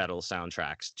new metal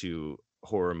soundtracks to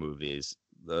horror movies,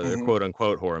 the Hmm. quote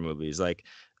unquote horror movies. Like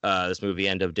this movie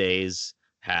End of Days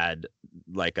had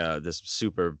like this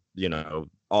super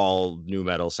all new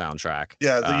metal soundtrack.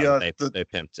 Yeah, They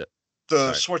pimped it.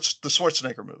 the Sorry.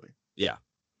 Schwarzenegger movie. Yeah.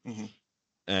 Hmm.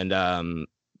 And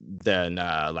then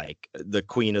like the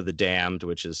Queen of the Damned,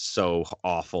 which is so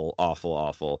awful, awful,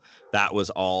 awful. That was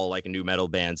all like new metal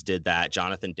bands did that.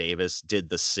 Jonathan Davis did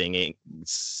the singing.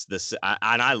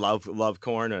 And I love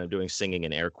Korn, and I'm doing singing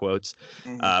in air quotes.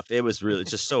 Hmm. It was really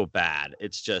just so bad.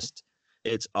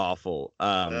 It's awful.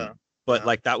 Yeah, But yeah.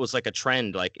 like that was like a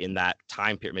trend, like in that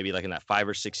time period, maybe like in that 5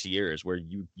 or 6 years, where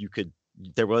you could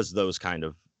there was those kind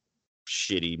of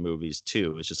shitty movies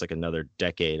too. It's just like another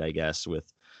decade, I guess,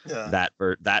 with Yeah.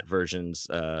 that version's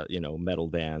metal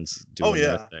bands Oh doing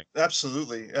their yeah, thing.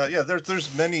 absolutely. Yeah,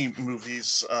 there's many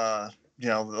movies,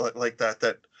 like that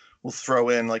that will throw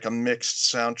in like a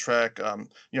mixed soundtrack.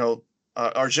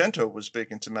 Argento was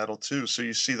big into metal too, so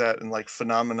you see that in like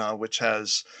Phenomena, which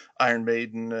has Iron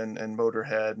Maiden and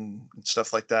Motorhead and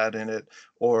stuff like that in it,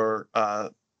 or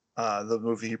the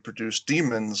movie he produced,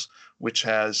 Demons, which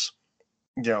has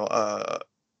you know, uh,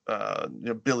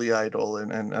 Billy Idol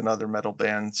and other metal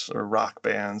bands or rock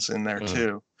bands in there Mm.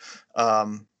 too.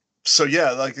 Um, so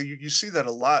yeah, like you see that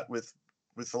a lot with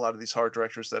a lot of these horror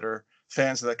directors that are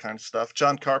fans of that kind of stuff.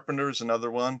 John Carpenter is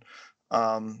another one.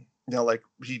 Like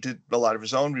he did a lot of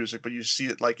his own music, but you see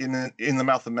it like in the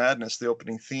Mouth of Madness, the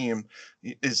opening theme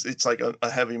it's like a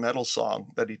heavy metal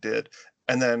song that he did.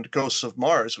 And then Ghosts of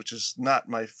Mars, which is not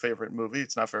my favorite movie.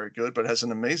 It's not very good, but has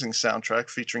an amazing soundtrack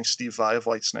featuring Steve Vai of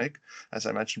Whitesnake, as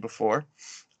I mentioned before.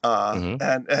 Hmm.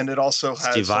 And it also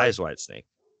Steve has like Vai's Whitesnake.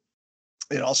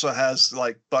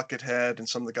 Buckethead and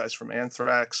some of the guys from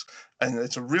Anthrax, and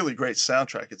it's a really great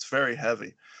soundtrack. It's very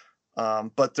heavy,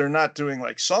 but they're not doing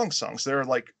like songs. They're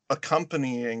like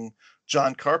accompanying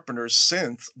John Carpenter's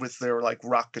synth with their like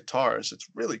rock guitars. It's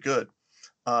really good.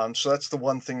 So that's the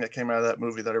one thing that came out of that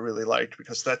movie that I really liked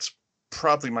because that's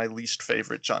probably my least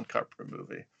favorite John Carpenter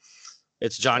movie.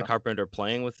 It's John So, Carpenter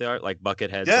playing with the art, like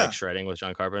Buckethead's like yeah, shredding with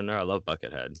John Carpenter. I love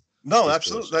Buckethead. no, He's cool as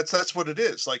absolutely. shit. That's what it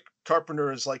is. Like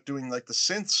Carpenter is like doing like the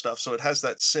synth stuff, so it has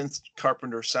that synth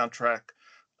Carpenter soundtrack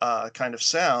kind of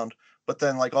sound. But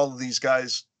then like all of these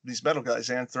guys, these metal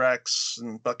guys, Anthrax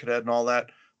and Buckethead and all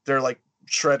that, they're like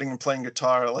shredding and playing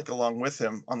guitar like along with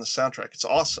him on the soundtrack. It's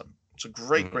awesome. It's a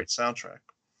Mhm. great soundtrack.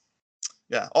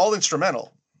 Yeah, all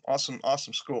instrumental. Awesome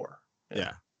score. Yeah, Yeah,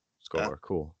 yeah. score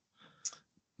cool.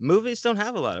 Movies don't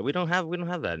have a lot of. We don't have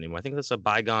that anymore. I think that's a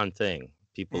bygone thing.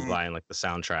 People Mhm. buying like the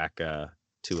soundtrack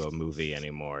to a movie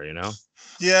anymore.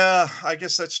 Yeah, I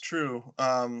guess that's true.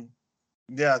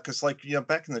 Yeah, because like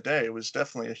back in the day, it was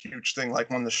definitely a huge thing. Like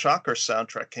when the Shocker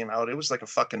soundtrack came out, it was like a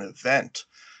fucking event.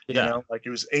 Yeah. Like it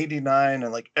was '89,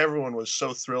 and like everyone was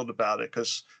so thrilled about it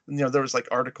because there was like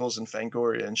articles in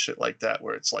Fangoria and shit like that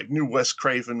where it's like new Wes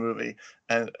Craven movie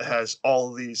and it has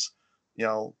all these you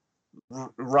know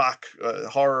rock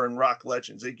horror and rock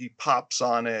legends. Iggy Pop's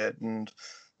on it, and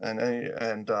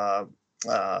uh,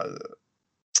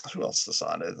 who else is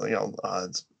on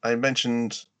it? I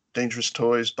mentioned Dangerous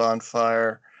Toys,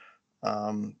 Bonfire.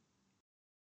 Um,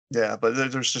 yeah, but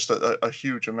there's just a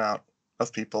huge amount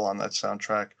of people on that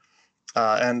soundtrack.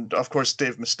 And of course,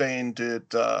 Dave Mustaine did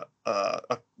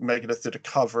Megadeth did a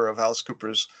cover of Alice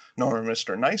Cooper's "Norman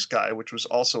Mr. Nice Guy," which was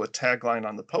also a tagline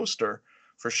on the poster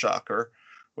for Shocker,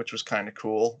 which was kind of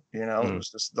cool. It Mm. was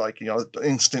just like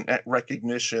instant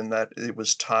recognition that it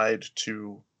was tied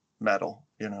to metal.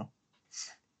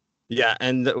 Yeah,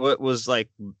 and what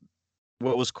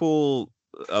was cool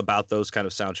about those kind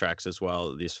of soundtracks as well,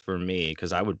 at least for me,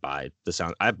 because I would buy the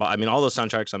sound. I mean, all those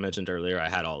soundtracks I mentioned earlier, I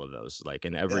had all of those. Like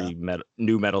in Yeah, every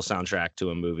new metal soundtrack to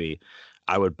a movie,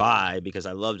 I would buy because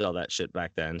I loved all that shit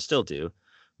back then, still do.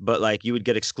 But like you would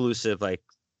get exclusive, like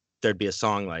there'd be a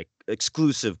song like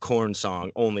exclusive Corn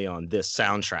song only on this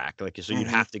soundtrack. Like so you'd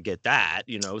hmm have to get that,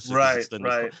 so because right, it's the new,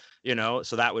 right.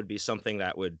 so that would be something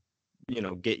that would,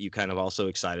 get you kind of also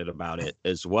excited about it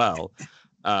as well.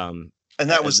 Um, And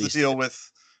that at was the least deal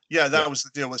with, yeah, yeah, that was the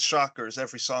deal with Shockers.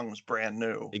 Every song was brand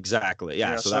new. exactly.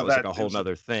 Yeah. So So that was like that a it whole was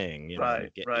nother thing, to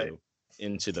right, get right, you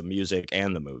into the music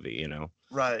and the movie,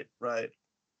 right.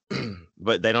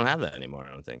 But they don't have that anymore,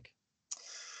 I don't think.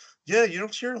 Yeah, you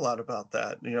don't hear a lot about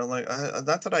that. Like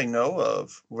not that I know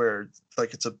of, where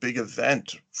like it's a big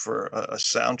event for a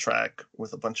soundtrack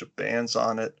with a bunch of bands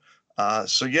on it.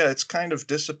 So yeah, it's kind of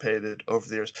dissipated over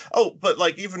the years. Oh, but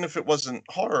like even if it wasn't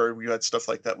horror, we had stuff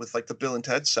like that with like the Bill and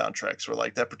Ted soundtracks, were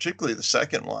like that. Particularly the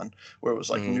second one, where it was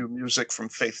like Mhm. new music from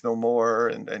Faith No More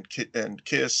and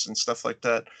Kiss and stuff like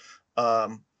that.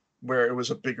 Um, where it was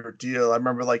a bigger deal. I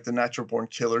remember like the Natural Born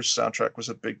Killers soundtrack was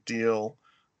a big deal.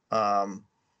 Um,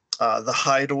 the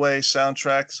Hideaway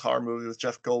soundtrack, this horror movie with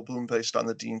Jeff Goldblum based on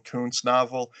the Dean Koontz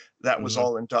novel, that was Mhm.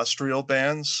 all industrial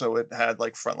bands. So it had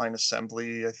like Frontline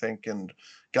Assembly, I think, and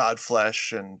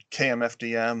Godflesh and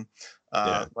KMFDM.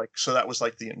 Yeah. So that was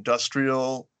like the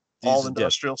all These yeah,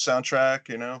 industrial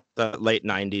soundtrack. the late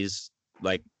 90s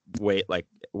like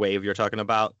wave you're talking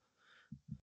about.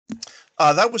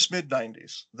 That was mid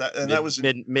 '90s. That was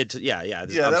Mid to, yeah, yeah, I'm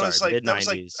that sorry, was like mid that was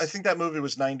like I 90s. think that movie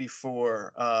was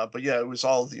 '94. But yeah, it was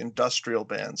all the industrial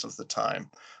bands of the time.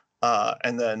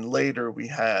 And then later we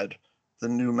had the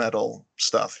new metal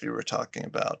stuff you were talking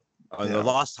about. Oh, and the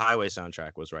Lost Highway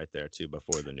soundtrack was right there too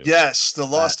before the new one. Yes, the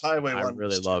Lost Highway I one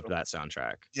really was loved too. that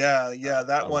soundtrack. Yeah,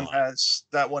 A lot.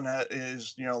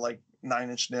 is, you know, like Nine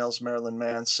Inch Nails, Marilyn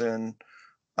Manson,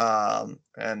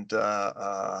 and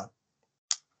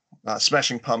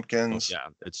Smashing Oh, Pumpkins, yeah,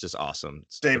 it's just awesome.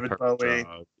 It's the David perfect Bowie.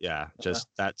 drug. Yeah, Yeah, just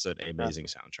that's an yeah, amazing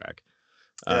soundtrack.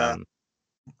 yeah. Um,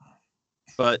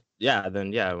 but yeah,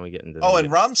 then yeah, when we get into the Oh, new, and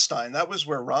Rammstein. That was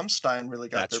where Rammstein really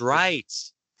got that's their big. right.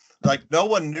 Like no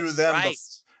one knew That's them. right.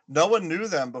 No one knew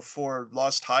them before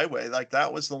Lost Highway. Like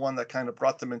that was the one that kind of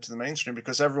brought them into the mainstream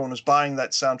because everyone was buying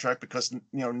that soundtrack because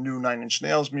new Nine Inch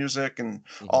Nails music and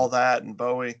Hmm. all that and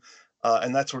Bowie,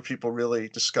 and that's where people really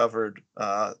discovered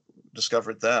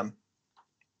them.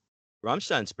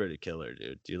 Rammstein's pretty killer,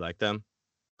 dude. Do you like them?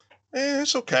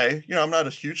 It's okay. I'm not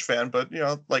a huge fan, but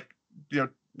like you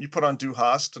put on Du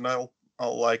Hast and I'll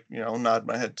like nod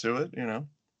my head to it.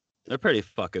 They're pretty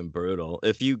fucking brutal.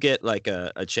 If you get like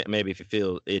maybe if you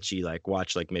feel itchy, like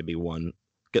watch like maybe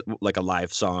get like a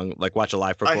live song, like watch a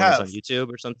live I performance on have.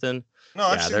 YouTube or something. No,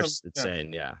 I've Yeah, seen they're them. Yeah.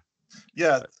 insane. Yeah,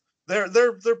 Yeah, but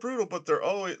they're brutal, but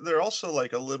they're also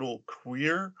like a little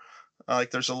queer.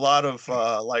 Like there's a lot of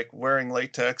like wearing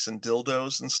latex and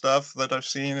dildos and stuff that I've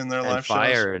seen in their and live shows.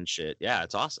 fire and shit. Yeah,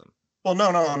 it's awesome. Well, no.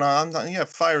 I'm not. Yeah,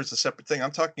 fire is a separate thing.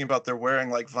 I'm talking about they're wearing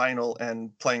like vinyl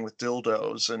and playing with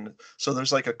dildos, and so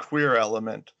there's like a queer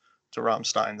element to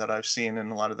Rammstein that I've seen in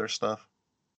a lot of their stuff,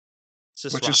 It's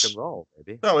just which rock and is roll,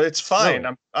 baby. no, it's Just feel fine.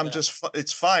 it. I'm Yeah. just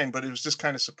it's fine, but it was just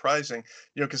kind of surprising,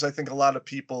 because I think a lot of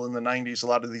people in the '90s, a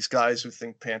lot of these guys who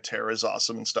think Pantera is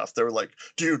awesome and stuff, they were like,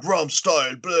 "Dude,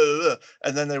 Rammstein," blah, blah, blah.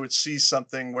 And then they would see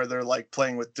something where they're like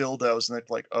playing with dildos, and they're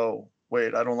like, "Oh,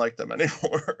 wait, I don't like them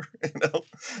anymore,"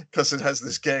 because it has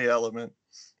this gay element.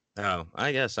 Oh,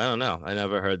 I guess I don't know. I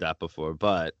never heard that before,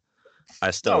 but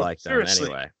I still No, like them seriously.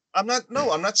 anyway. I'm not.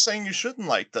 No, I'm not saying you shouldn't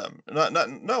like them. Not.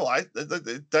 No,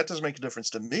 that doesn't make a difference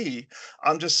to me.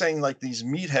 I'm just saying like these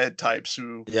meathead types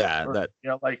who Yeah, are, that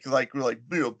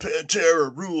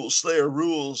Pantera rules, Slayer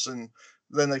rules, and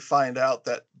then they find out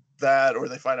or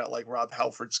they find out like Rob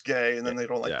Halford's gay, and yeah, then they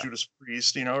don't like yeah, Judas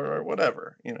Priest, or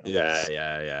whatever.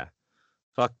 yeah.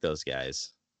 Fuck those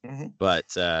guys. Hmm. But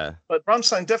But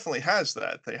Rammstein definitely has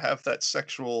that. They have that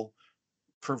sexual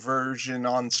perversion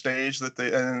on stage that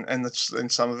they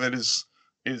and some of it is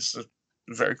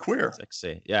very queer.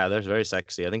 sexy. Yeah, they're very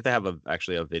sexy. I think they have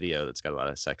actually a video that's got a lot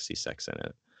of sexy sex in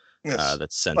it. Yes, That's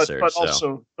but censored. but So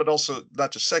also but also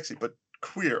not just sexy, but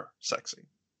queer sexy.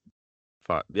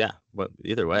 yeah, but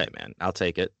either way, man, I'll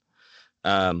take it.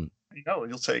 Um,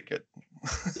 You'll take it.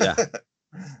 yeah.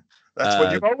 That's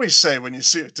what you always say when you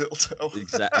see a dildo.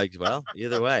 Exactly. Well,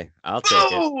 either way, I'll take it.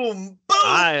 Boom! Boom!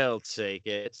 I'll take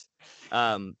it.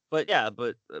 But yeah,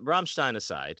 but Rammstein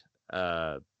aside,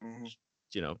 Mhm.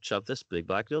 shove this big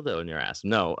black dildo in your ass.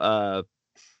 No,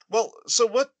 Well, so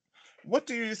what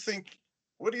do you think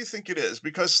what do you think it is?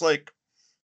 Because like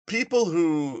people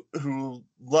who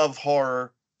love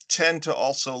horror tend to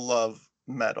also love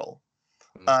metal.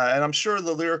 mm, And I'm sure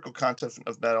the lyrical content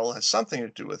of metal has something to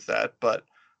do with that, but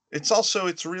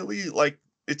it's really like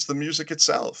it's the music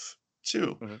itself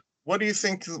too. mhm. What do you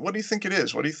think it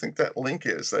is? What do you think that link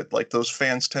is that like those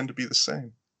fans tend to be the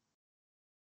same?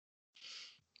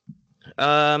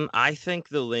 I think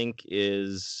the link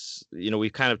is,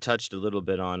 we've kind of touched a little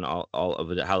bit on all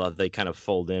of it, how they kind of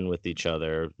fold in with each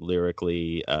other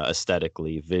lyrically,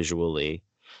 aesthetically, visually.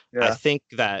 I Yeah. think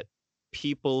that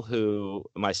people who,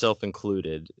 myself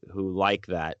included, who like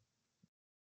that,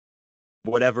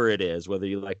 whatever it is, whether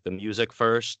you like the music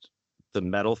first, the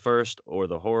metal first, or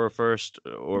the horror first,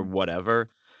 or Mm. whatever,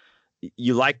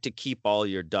 you like to keep all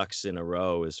your ducks in a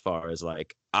row as far as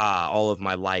like, all of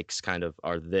my likes kind of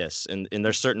are this. And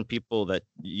there's certain people that,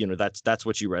 that's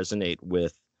what you resonate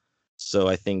with. So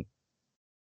I think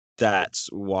that's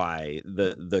why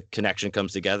the connection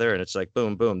comes together, and it's like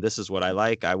boom boom, this is what I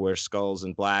like. I wear skulls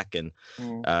and black,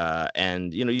 Mm.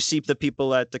 and you see the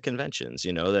people at the conventions,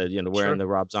 that wearing Sure. the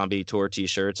Rob Zombie tour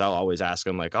t-shirts. I'll always ask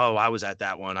them like, oh, I was at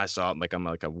that one, I saw it. Like, I'm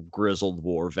like a grizzled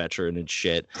war veteran and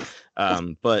shit,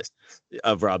 but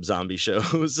of Rob Zombie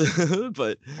shows.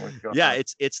 But Oh my yeah, God.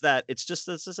 it's just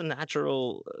this is a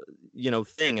natural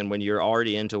thing, and when you're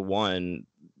already into one,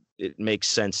 it makes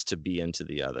sense to be into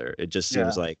the other. It just Yeah.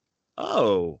 seems like,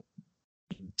 oh,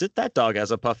 that dog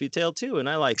has a puffy tail too, and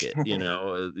I like it.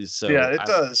 Yeah, So it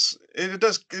does.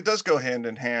 It does go hand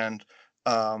in hand.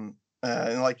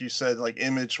 And like you said, like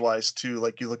image wise too,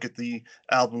 like you look at the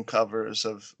album covers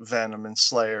of Venom and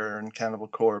Slayer and Cannibal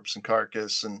Corpse and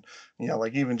Carcass, and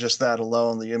like even just that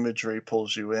alone, the imagery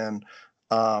pulls you in.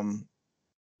 Um,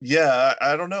 yeah,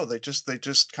 I don't know. They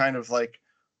just kind of like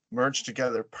merge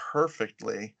together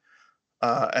perfectly.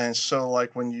 And so,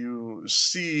 like, when you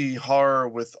see horror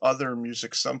with other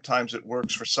music, sometimes it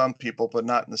works for some people, but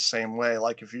not in the same way.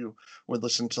 Like, if you would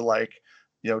listen to, like,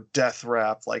 death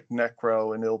rap, like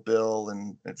Necro and Ill Bill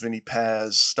and Vinnie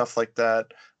Paz, stuff like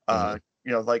that. Mhm.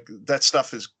 Like that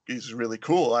stuff is really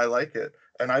cool. I like it,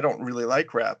 and I don't really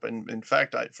like rap. And in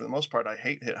fact, for the most part, I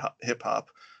hate hip hop.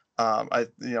 I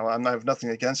have nothing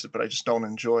against it, but I just don't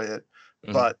enjoy it.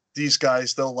 Mhm. But these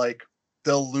guys, they'll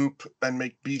loop and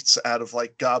make beats out of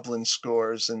like Goblin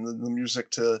scores and the music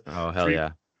to Oh, hell creep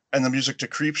yeah. and the music to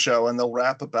Creep Show, and they'll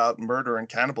rap about murder and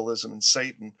cannibalism and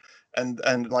Satan,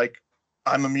 and like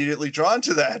I'm immediately drawn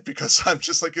to that because I'm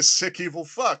just like a sick evil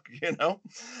fuck, you know.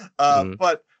 Mhm.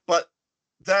 But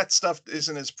that stuff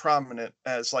isn't as prominent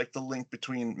as like the link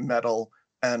between metal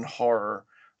and horror.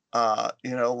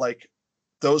 Like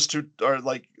those two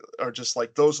are just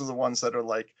like those are the ones that are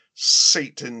like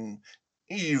Satan,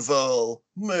 evil,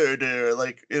 murder,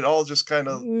 like it all just kind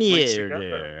of links together.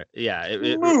 Murder. Yeah, it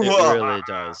Mwah! really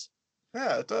does.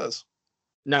 Yeah, it does.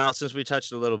 Now, since we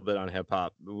touched a little bit on hip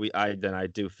hop, I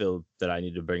do feel that I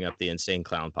need to bring up the Insane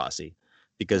Clown Posse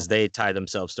because Mhm. they tie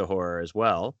themselves to horror as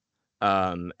well.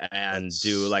 And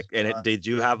do That's like, they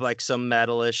do have like some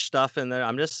metalish stuff in there.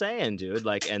 I'm just saying, dude,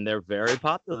 like, and they're very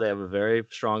popular. They have a very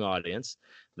strong audience.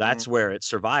 mhm. That's where it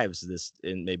survives. This,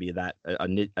 in maybe that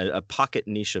a pocket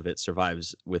niche of it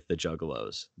survives with the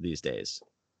Juggalos these days.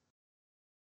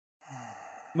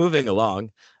 Moving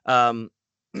along, um,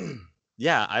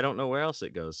 yeah, I don't know where else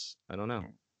it goes. I don't know.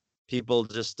 People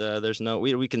just there's no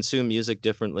we consume music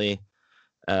differently.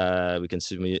 We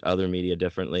consume other media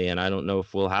differently, and I don't know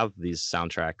if we'll have these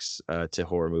soundtracks to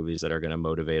horror movies that are going to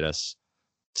motivate us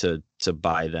to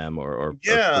buy them or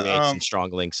Yeah, create some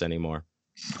strong links anymore.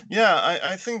 yeah,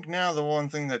 I think now the one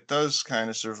thing that does kind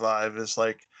of survive is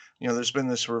like, there's been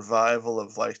this revival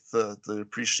of like the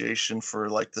appreciation for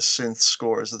like the synth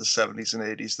scores of the 70s and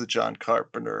 80s, the John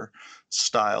Carpenter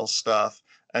style stuff.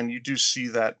 And you do see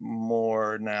that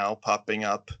more now popping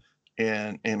up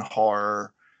in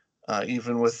horror,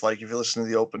 even with like if you listen to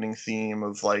the opening theme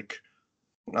of like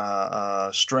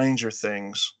Stranger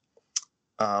Things,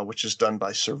 which is done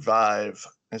by Survive,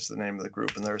 is the name of the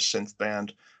group, and they're a synth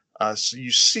band. So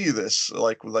you see this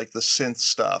like the synth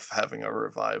stuff having a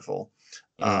revival,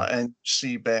 Mm, and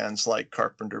see bands like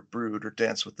Carpenter Brute or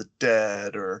Dance with the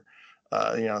Dead or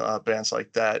bands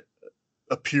like that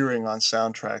appearing on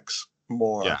soundtracks yeah.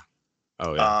 more.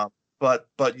 Oh yeah. Uh,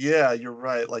 but yeah, you're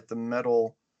right. Like the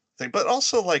metal thing, but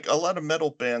also like a lot of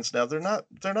metal bands now, they're not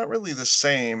really the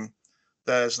same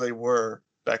as they were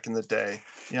back in the day.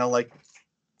 Like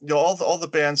all the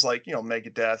bands like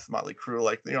Megadeth, Motley Crue,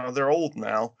 like they're old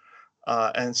now,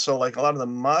 and so like a lot of the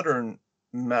modern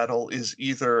metal is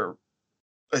either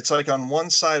it's like on one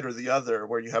side or the other,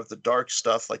 where you have the dark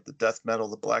stuff like the death metal,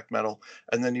 the black metal,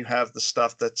 and then you have the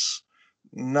stuff that's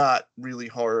not really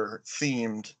horror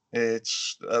themed.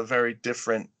 It's a very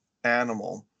different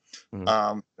animal.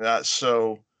 Mhm.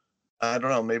 So I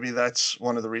don't know. Maybe that's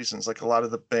one of the reasons. Like a lot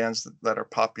of the bands that are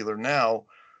popular now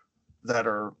that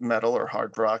are metal or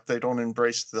hard rock, they don't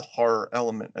embrace the horror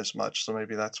element as much. So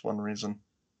maybe that's one reason.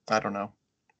 I don't know.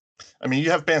 I mean,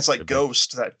 you have bands like Could be.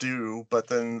 Ghost that do, but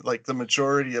then like the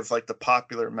majority of like the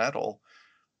popular metal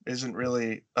isn't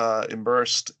really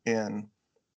immersed in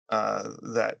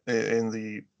in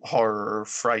the horror,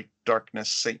 fright,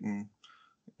 darkness, Satan,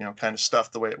 kind of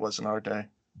stuff the way it was in our day.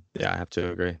 Yeah, I have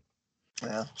to agree.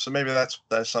 Yeah, so maybe that's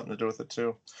something to do with it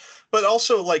too. But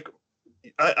also, like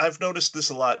I've noticed this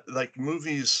a lot. Like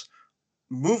movies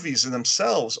in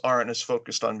themselves aren't as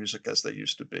focused on music as they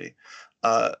used to be.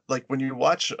 Like when you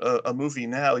watch a movie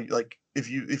now, like if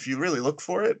you really look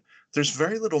for it, there's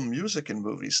very little music in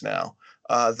movies now.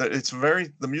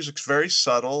 That the music's very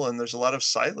subtle, and there's a lot of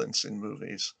silence in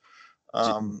movies. Do,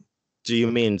 Um, do you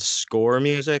mean score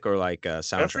music or like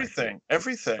soundtrack music?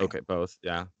 everything. Okay, both.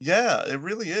 Yeah. Yeah, it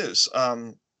really is.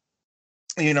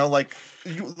 Like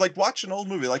you like watch an old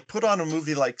movie, like put on a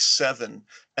movie like Seven,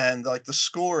 and like the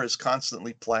score is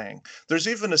constantly playing. There's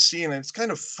even a scene, and it's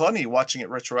kind of funny watching it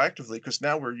retroactively because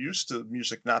now we're used to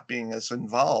music not being as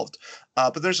involved.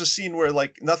 But there's a scene where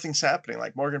like nothing's happening,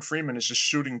 like Morgan Freeman is just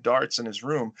shooting darts in his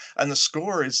room, and the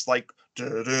score is like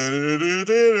it's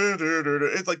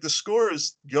like the score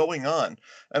is going on,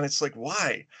 and it's like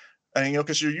why? And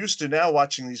because you're used to now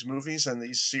watching these movies and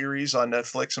these series on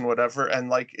Netflix and whatever, and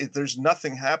like there's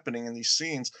nothing happening in these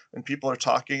scenes, and people are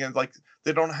talking, and like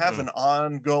they don't have Mm, an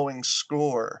ongoing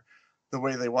score the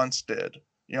way they once did.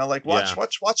 Like yeah.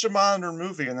 watch a modern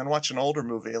movie and then watch an older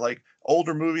movie. Like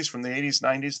older movies from the 80s,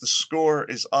 90s, the score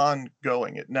is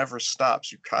ongoing. It never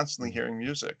stops. You're constantly Mm, hearing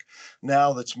music.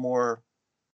 Now that's more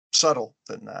subtle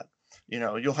than that. You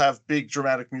know, you'll have big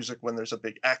dramatic music when there's a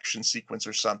big action sequence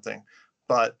or something,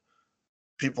 but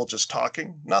people just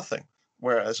talking, nothing.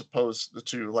 Whereas opposed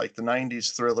to like the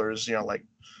 90s thrillers, you know, like,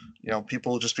 you know,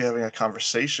 people will just be having a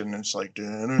conversation and it's like, like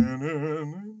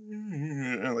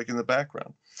in the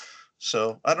background.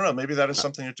 So I don't know, maybe that has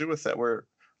something to do with that, where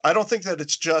I don't think that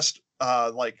it's just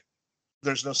like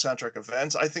there's no soundtrack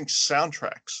events. I think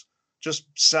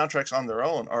just soundtracks on their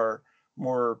own are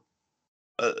more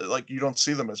like you don't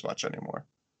see them as much anymore.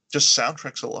 Just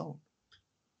soundtracks alone.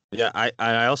 Yeah,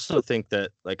 I also think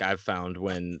that like I've found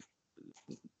when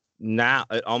now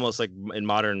almost like in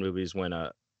modern movies when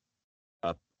a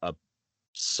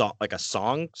song like a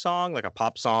song like a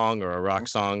pop song or a rock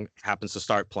song happens to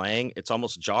start playing, it's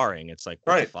almost jarring. It's like,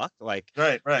 what the fuck? Like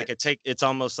Right. It's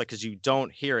almost like because you don't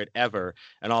hear it ever,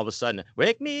 and all of a sudden,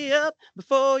 wake me up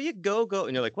before you go,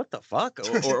 and you're like, what the fuck?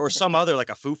 Or some other like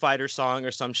a Foo Fighters song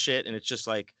or some shit, and it's just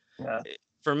like, Yeah.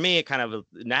 for me, it kind of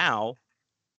now,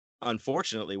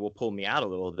 unfortunately, will pull me out a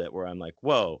little bit where I'm like,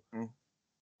 whoa.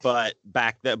 But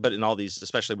but in all these,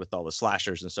 especially with all the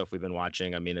slashers and stuff we've been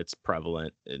watching, I mean, it's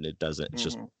prevalent and it doesn't. It's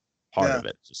just part of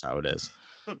it. It's just how it is.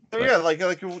 But yeah, like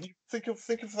you think of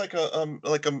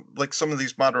like some of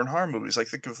these modern horror movies. Like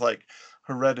think of like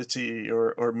Heredity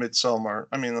or Midsommar.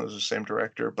 I mean, those are the same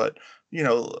director, but you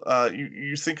know,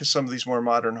 you think of some of these more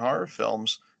modern horror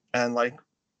films, and like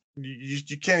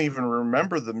you can't even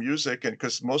remember the music, and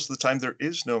because most of the time there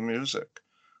is no music,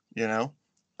 you know.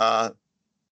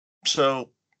 So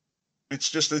it's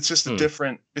just a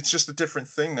different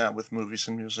thing now with movies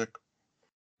and music.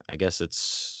 I guess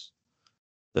it's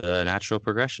the natural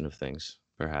progression of things,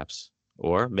 perhaps,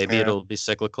 or maybe it'll be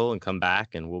cyclical and come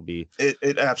back, and we'll be.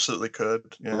 It absolutely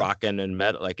could. Yeah. Rocking and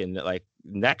metal, like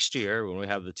next year when we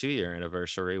have the 2-year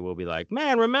anniversary, we'll be like,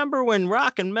 man, remember when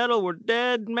rock and metal were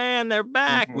dead? Man, they're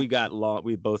back. We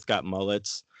both got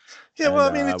mullets. Yeah, well,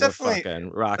 I mean, it definitely we're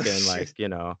fucking rocking, like, you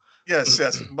know.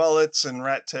 Yes, mullets and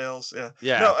rat tails. Yeah.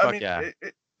 Yeah. No, I mean,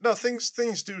 no, things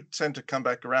do tend to come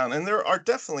back around, and there are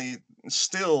definitely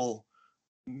still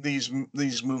these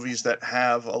movies that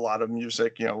have a lot of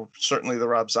music. You know, certainly the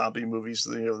Rob Zombie movies,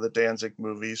 the Danzig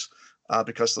movies,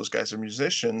 because those guys are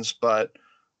musicians. But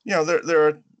you know, there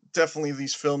are definitely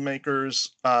these filmmakers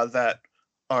that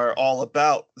are all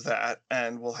about that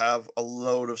and will have a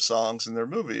load of songs in their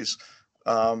movies.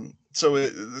 So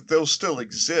they'll still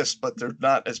exist, but they're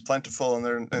not as plentiful, and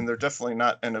they're definitely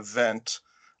not an event.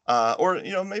 Or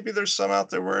you know, maybe there's some out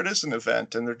there where it is an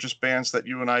event, and they're just bands that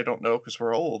you and I don't know because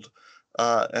we're old,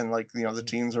 and like you know the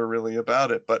teens are really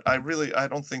about it. But I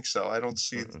don't think so. I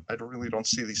really don't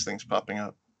see these things popping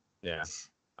up. Yeah,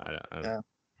 I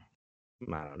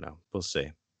don't know. We'll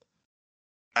see.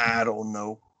 I don't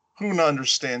know. Who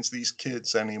understands these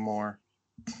kids anymore?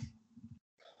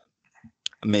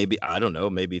 Maybe, I don't know,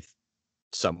 maybe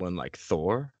someone like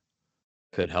Thor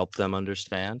could help them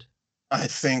understand. I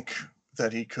think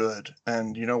that he could.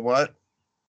 And you know what?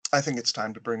 I think it's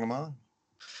time to bring him on.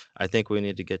 I think we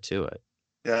need to get to it.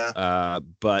 Yeah.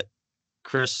 But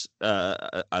Chris,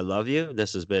 I love you.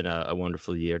 This has been a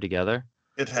wonderful year together.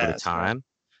 It has. What a time.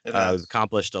 We've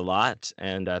accomplished a lot,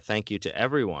 and thank you to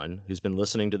everyone who's been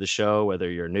listening to the show, whether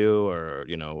you're new or,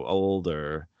 you know, old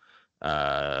or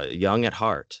young at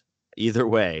heart. Either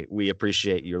way, we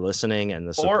appreciate your listening and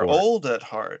the support. Or old at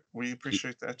heart. We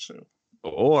appreciate that too.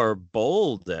 Or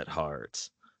bold at heart.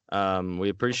 We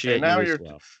appreciate you as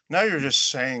well. Now you're just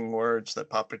saying words that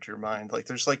pop into your mind. Like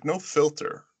there's like no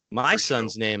filter. My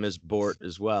son's name is Bort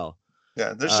as well.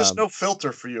 Yeah, there's just no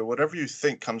filter for you. Whatever you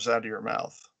think comes out of your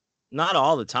mouth. Not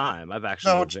all the time. I've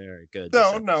actually been very good.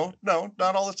 No,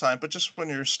 not all the time, but just when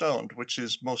you're stoned, which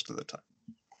is most of the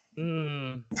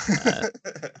time.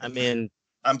 I mean,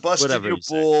 I'm busting you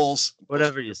bulls.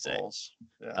 Whatever you say.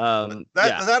 Yeah.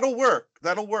 That'll work.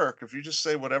 That'll work. If you just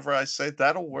say whatever I say,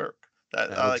 that'll work.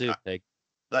 That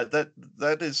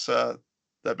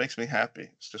makes me happy.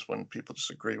 It's just when people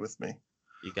disagree with me.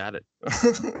 You got it.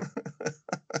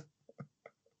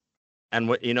 And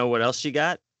what else you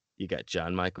got? You got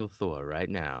John Michael Thor right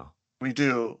now. We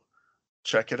do.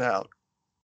 Check it out.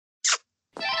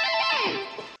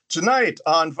 Tonight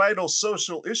on Vital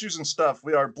Social Issues and Stuff,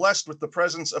 we are blessed with the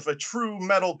presence of a true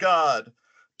metal god.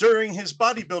 During his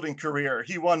bodybuilding career,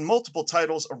 he won multiple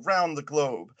titles around the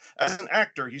globe. As an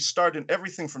actor, he starred in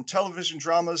everything from television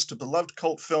dramas to beloved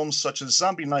cult films such as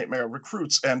Zombie Nightmare,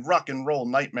 Recruits, and Rock and Roll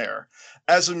Nightmare.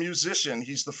 As a musician,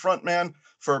 he's the frontman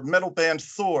for metal band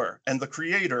Thor and the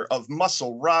creator of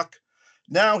Muscle Rock.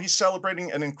 Now he's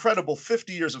celebrating an incredible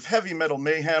 50 years of heavy metal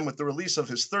mayhem with the release of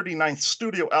his 39th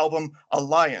studio album,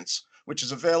 Alliance, which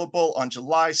is available on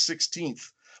July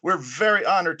 16th. We're very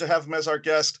honored to have him as our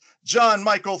guest, John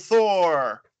Michael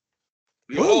Thor.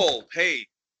 Behold, hey,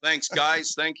 thanks,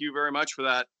 guys. Thank you very much for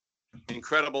that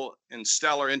incredible and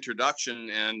stellar introduction,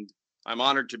 and I'm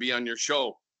honored to be on your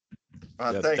show.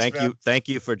 Thanks, man. Thank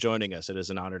you for joining us. It is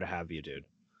an honor to have you, dude.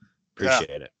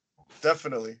 Appreciate it.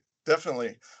 Definitely.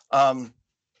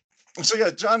 So yeah,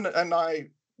 John and I,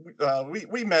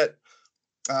 we met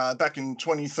back in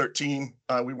 2013.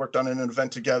 We worked on an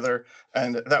event together,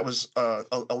 and that was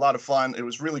a lot of fun. It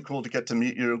was really cool to get to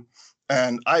meet you.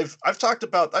 And I've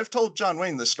told John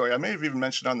Wayne this story. I may have even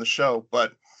mentioned on the show,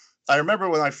 but I remember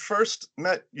when I first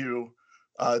met you.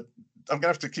 I'm gonna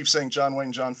have to keep saying John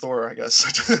Wayne, John Thor, I guess.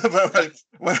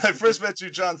 when I first met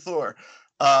you, John Thor,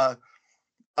 I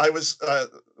was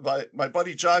my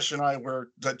buddy Josh and I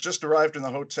had just arrived in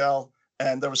the hotel,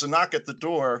 and there was a knock at the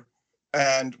door,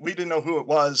 and we didn't know who it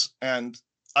was. And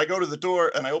I go to the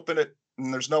door and I open it,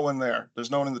 and there's no one there.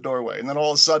 There's no one in the doorway. And then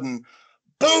all of a sudden,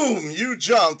 boom, you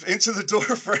jump into the door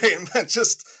frame and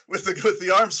just with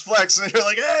the arms flexed, and you're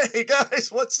like, hey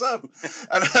guys, what's up?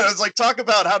 And I was like, talk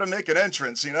about how to make an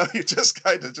entrance, you just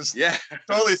kind of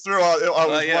totally threw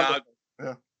all. Yeah.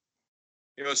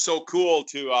 It was so cool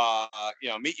to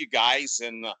meet you guys,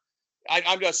 and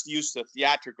I'm just used to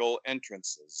theatrical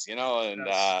entrances,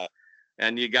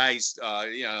 and you guys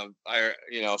I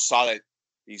saw that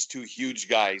these two huge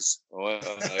guys were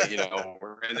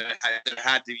in there. It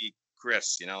had to be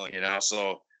Chris,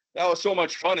 so that was so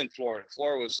much fun in Florida.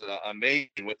 Florida was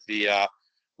amazing with the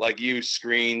like you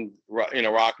screened Rock and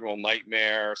Roll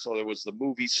Nightmare, so there was the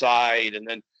movie side, and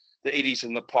then the 80s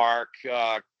in the Park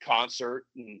concert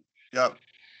and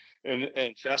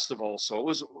festival. So it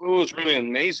was really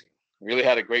amazing. Really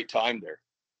had a great time there.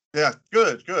 Yeah,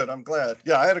 good. I'm glad.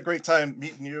 Yeah, I had a great time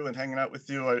meeting you and hanging out with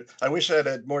you. I wish I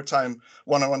had more time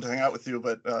one-on-one to hang out with you,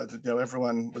 but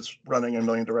everyone was running in a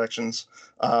million directions.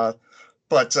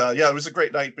 But it was a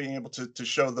great night being able to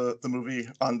show the movie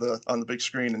on the big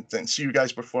screen and see you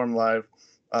guys perform live.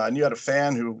 And you had a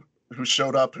fan who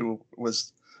showed up who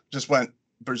just went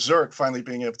berserk finally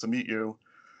being able to meet you,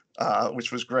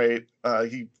 which was great.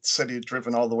 He said he had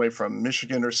driven all the way from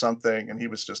Michigan or something, and he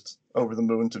was just over the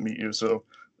moon to meet you. So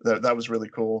that was really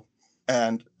cool.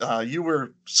 And you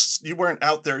weren't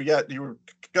out there yet. You were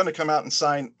going to come out and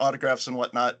sign autographs and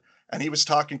whatnot. And he was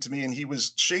talking to me, and he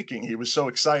was shaking. He was so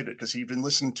excited because he'd been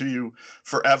listening to you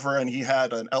forever, and he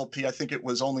had an LP. I think it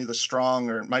was Only the Strong,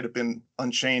 or it might have been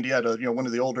Unchained. He had one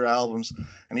of the older albums,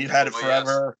 and he'd had it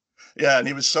forever. Yes. Yeah, and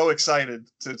he was so excited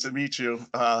to meet you.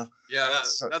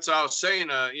 That's what I was saying.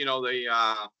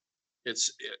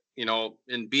 It's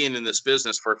in being in this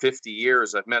business for 50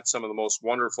 years, I've met some of the most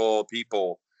wonderful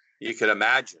people you could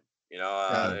imagine.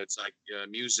 It's like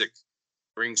music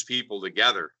brings people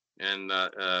together. And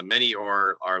many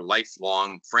are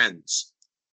lifelong friends.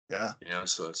 Yeah.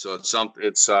 So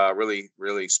it's really,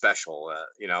 really special.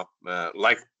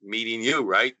 Like meeting you,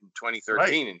 right, in 2013,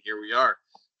 right. And here we are,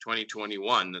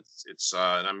 2021. It's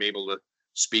and I'm able to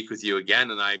speak with you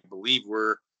again, and I believe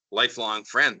we're lifelong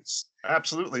friends.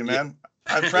 Absolutely, man.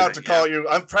 Yeah. I'm proud to call you.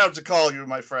 I'm proud to call you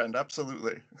my friend.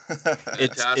 Absolutely.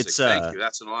 Fantastic. Thank you.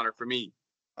 That's an honor for me.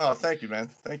 Oh, thank you, man.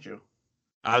 Thank you.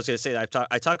 I was going to say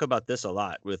I talk about this a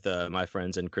lot with my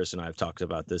friends, and Chris and I have talked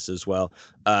about this as well.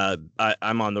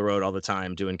 I'm on the road all the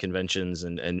time doing conventions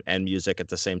and music at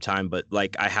the same time, but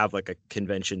like I have like a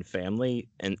convention family,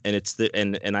 and it's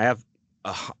and I have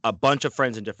a bunch of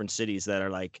friends in different cities that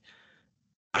are like,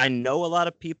 I know a lot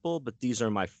of people, but these are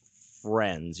my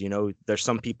friends. There's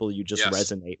some people you just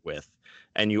resonate with,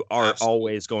 and you are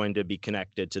always going to be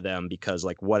connected to them because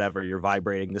like whatever, you're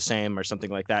vibrating the same or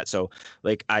something like that. So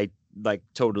like I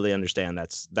totally understand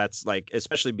that's like,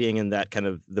 especially being in that kind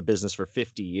of the business for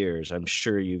 50 years, I'm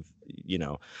sure you've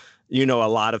a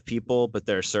lot of people, but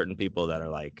there are certain people that are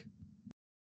like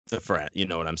the friend, you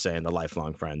know what I'm saying, the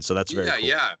lifelong friends. So that's very cool.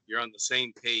 You're on the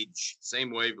same page,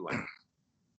 same wavelength.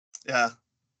 Yeah.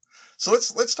 So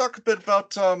let's talk a bit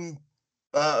about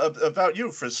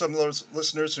you for some of those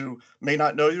listeners who may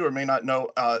not know you or may not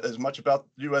know as much about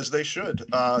you as they should.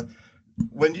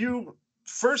 When you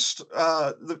first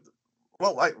I'm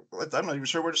not even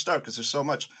sure where to start because there's so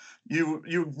much. You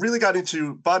really got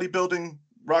into bodybuilding,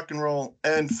 rock and roll,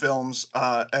 and films,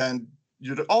 and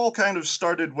you all kind of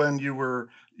started when you were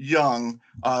young.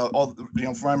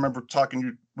 From I remember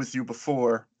talking with you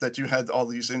before that you had all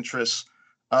these interests.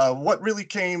 What really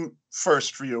came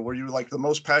first for you? Were you like the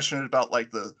most passionate about like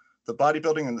the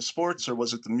bodybuilding and the sports, or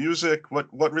was it the music?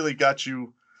 What really got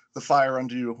you the fire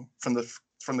under you from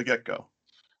the get-go?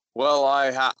 Well,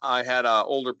 I had an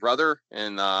older brother,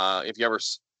 and if you ever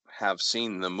have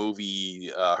seen the movie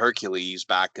Hercules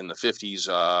back in the 50s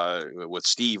with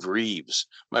Steve Reeves.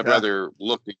 My brother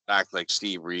looked back like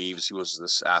Steve Reeves. He was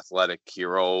this athletic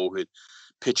hero who'd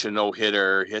pitch a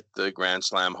no-hitter, hit the grand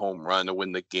slam home run to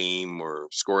win the game or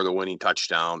score the winning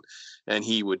touchdown. And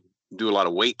he would do a lot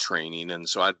of weight training. And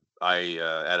so I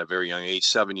at a very young age,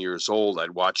 7 years old,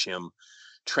 I'd watch him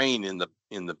train in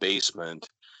the basement.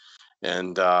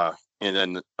 And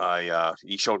then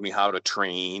he showed me how to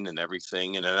train and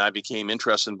everything. And then I became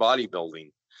interested in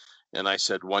bodybuilding. And I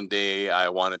said one day I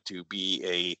wanted to be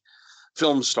a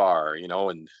film star,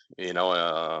 and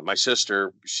my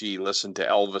sister, she listened to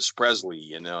Elvis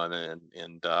Presley, and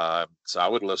so I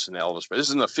would listen to Elvis. But this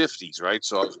is in the 50s, right?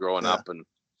 So I was growing up,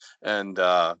 and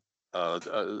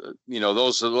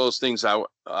those things I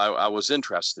was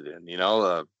interested in.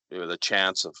 The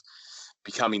chance of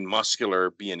becoming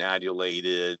muscular, being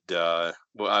adulated. I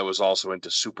was also into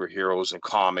superheroes and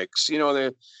comics.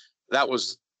 That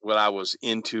was what I was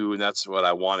into, and that's what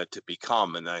I wanted to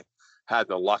become. And I had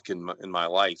the luck in my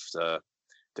life to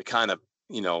kind of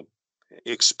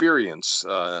experience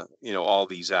all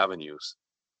these avenues.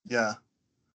 Yeah,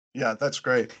 that's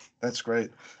great.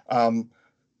 When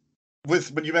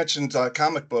you mentioned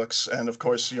comic books, and of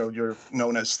course you're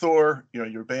known as Thor.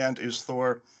 Your band is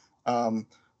Thor.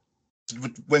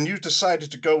 When you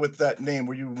decided to go with that name,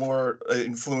 were you more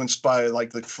influenced by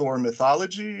like the Thor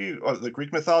mythology or the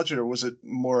Greek mythology, or was it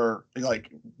more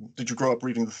like, did you grow up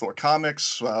reading the Thor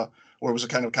comics, or was it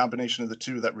kind of a combination of the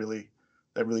two that really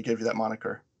gave you that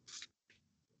moniker?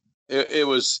 It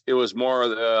was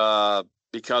more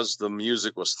because the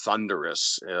music was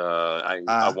thunderous.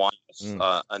 I wanted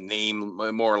a name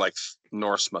more like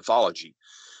Norse mythology.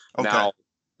 Okay. Now,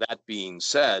 that being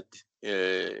said,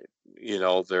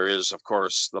 there is, of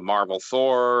course, the Marvel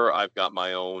Thor. I've got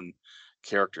my own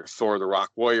character, Thor the Rock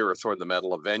Warrior, or Thor the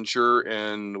Metal Avenger,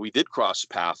 and we did cross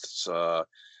paths.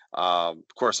 Of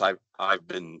course, I've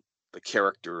been the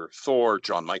character Thor,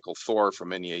 John Michael Thor, for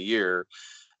many a year.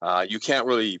 You can't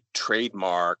really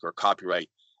trademark or copyright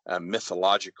a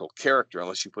mythological character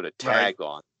unless you put a tag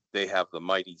on. They have the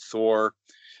Mighty Thor,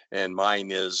 and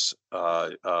mine is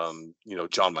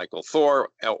John Michael Thor,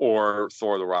 or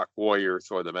Thor the Rock Warrior,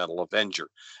 Thor the Metal Avenger.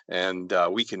 And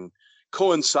we can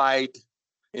coincide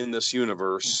in this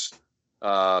universe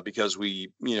because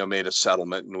we made a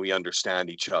settlement and we understand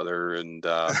each other, and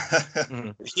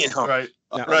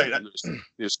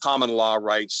there's common law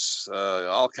rights,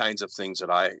 all kinds of things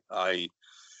that I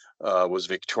was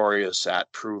victorious at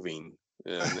proving,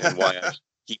 and why I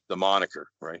keep the moniker,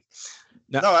 right?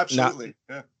 No, absolutely.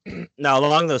 Now,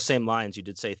 along those same lines, you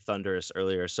did say thunderous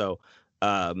earlier. So,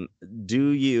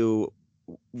 do you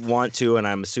want to, and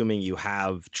I'm assuming you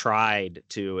have tried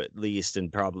to at least,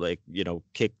 and probably,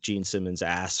 kick Gene Simmons'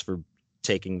 ass for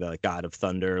taking the God of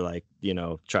Thunder,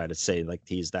 try to say like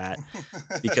he's that,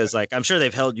 because I'm sure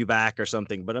they've held you back or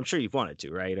something, but I'm sure you've wanted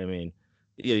to, right? I mean,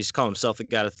 he's calling himself the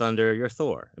God of Thunder. You're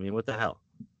Thor. I mean, what the hell?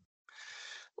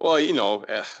 Well,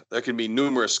 there can be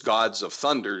numerous gods of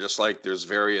thunder, just like there's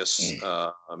various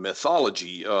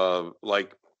mythology.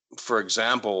 Like, for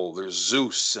example, there's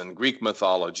Zeus in Greek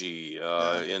mythology.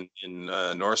 In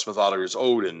Norse mythology, there's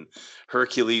Odin.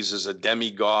 Hercules is a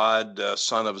demigod,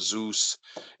 son of Zeus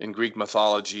in Greek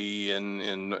mythology.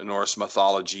 In Norse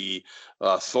mythology,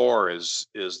 Thor is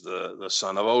the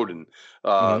son of Odin.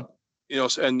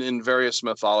 And in various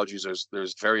mythologies,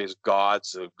 there's various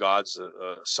gods,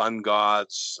 sun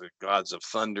gods, gods of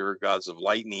thunder, gods of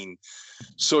lightning.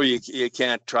 So you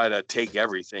can't try to take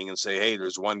everything and say, hey,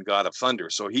 there's one God of thunder.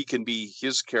 So he can be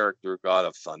his character, God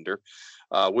of Thunder,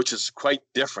 which is quite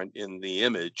different in the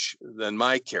image than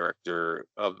my character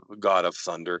of God of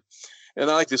Thunder.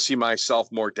 And I like to see myself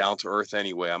more down to earth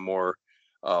anyway. I'm more,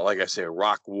 like I say, a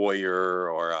rock warrior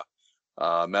or a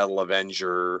Metal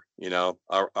Avenger,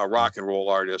 a rock and roll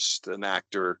artist, an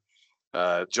actor,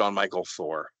 John Michael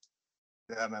Thor.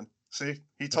 Yeah, man. See,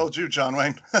 he told you, John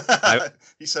Wayne.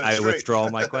 He said I withdraw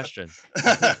my question.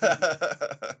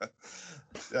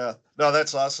 Yeah, no,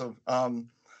 that's awesome.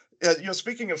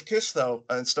 Speaking of Kiss though,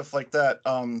 and stuff like that,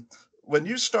 when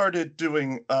you started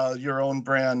doing your own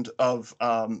brand of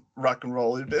rock and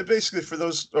roll, basically, for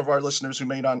those of our listeners who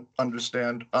may not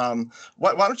understand,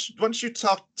 why don't you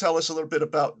tell us a little bit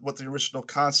about what the original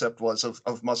concept was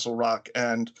of Muscle Rock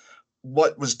and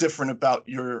what was different about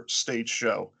your stage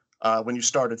show when you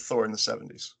started Thor in the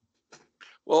 70s?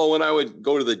 Well, when I would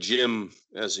go to the gym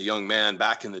as a young man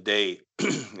back in the day,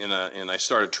 and I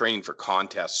started training for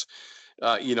contests,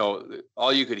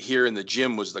 all you could hear in the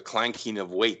gym was the clanking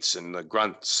of weights and the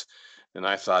grunts. And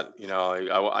I thought,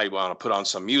 I want to put on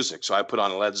some music. So I put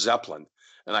on Led Zeppelin,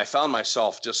 and I found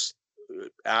myself just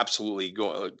absolutely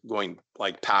going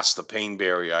like past the pain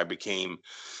barrier. I became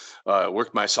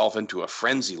worked myself into a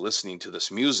frenzy listening to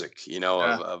this music,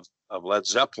 Yeah. of Led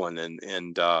Zeppelin,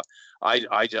 and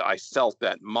I felt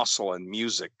that muscle and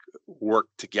music work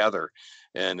together,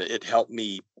 and it helped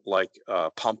me like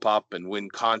pump up and win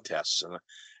contests,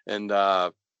 and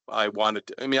I wanted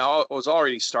to. I mean, I was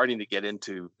already starting to get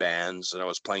into bands, and I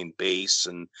was playing bass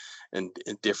and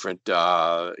different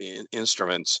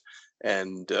instruments.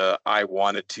 And I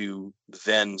wanted to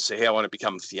then say, hey, I want to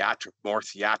become more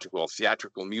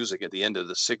theatrical music. At the end of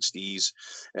the 60s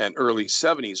and early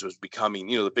 70s was becoming,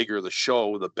 the bigger the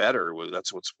show, the better.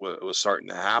 That's what was starting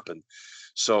to happen.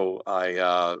 So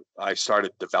I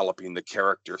started developing the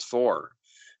character Thor.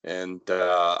 And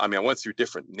I mean, I went through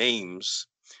different names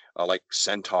like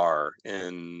Centaur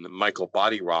and Michael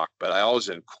Body Rock, but I always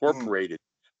incorporated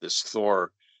this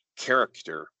Thor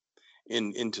character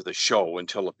into the show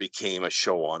until it became a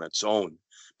show on its own.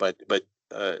 But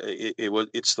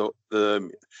it's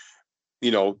the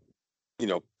you know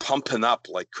pumping up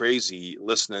like crazy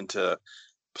listening to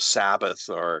Sabbath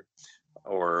or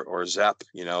Zepp.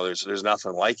 There's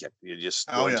nothing like it. You just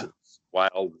go into this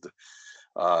wild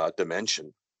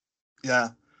dimension. Yeah.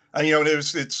 And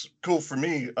it's cool for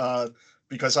me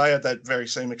because I had that very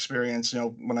same experience,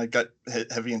 when I got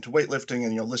heavy into weightlifting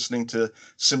and listening to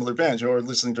similar bands, or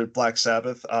listening to Black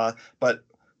Sabbath. But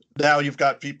now you've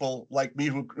got people like me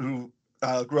who grew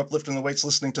up lifting the weights,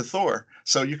 listening to Thor.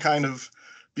 So you kind of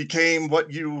became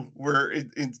what you were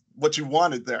in what you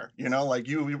wanted there. Like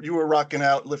you were rocking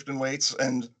out, lifting weights,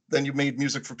 and then you made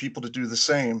music for people to do the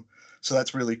same. So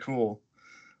that's really cool.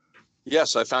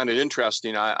 Yes, I found it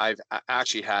interesting. I've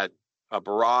actually had a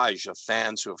barrage of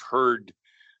fans who have heard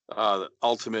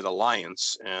Ultimate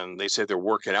Alliance, and they say they're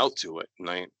working out to it. And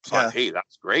I thought, hey,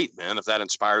 that's great, man. If that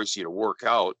inspires you to work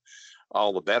out,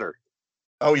 all the better.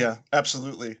 Oh yeah,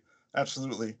 absolutely,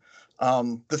 absolutely.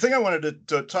 The thing I wanted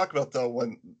to talk about though,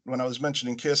 when I was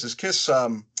mentioning Kiss, is Kiss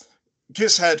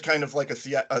had kind of like a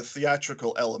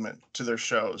theatrical element to their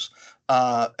shows,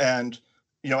 and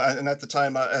and at the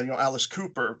time, Alice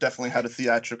Cooper definitely had a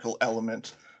theatrical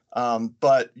element,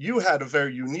 but you had a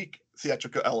very unique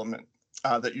theatrical element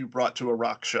that you brought to a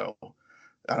rock show,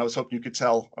 and I was hoping you could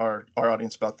tell our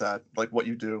audience about that, like what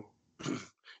you do.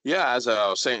 Yeah, as I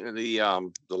was saying,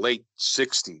 the late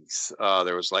 '60s,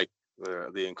 there was like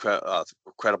the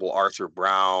incredible Arthur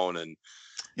Brown and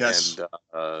Yes.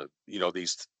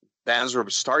 these bands were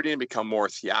starting to become more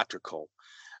theatrical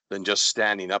than just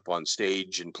standing up on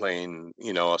stage and playing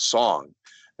a song.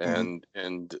 And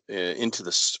into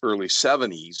the early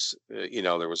 '70s,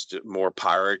 there was more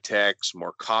pyrotechnics,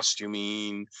 more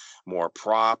costuming, more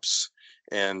props,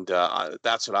 and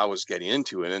that's what I was getting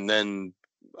into. And then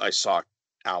I saw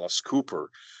Alice Cooper,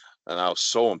 and I was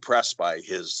so impressed by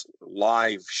his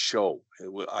live show.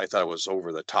 I thought it was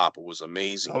over the top. It was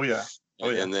amazing. Oh yeah. Oh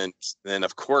yeah. And then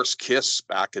of course Kiss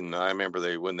back in, I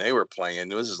remember when they were playing,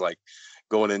 this is like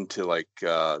going into like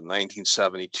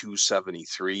 1972,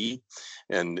 73.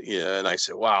 And I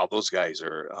said, wow, those guys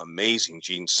are amazing.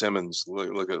 Gene Simmons,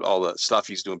 look at all the stuff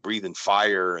he's doing, breathing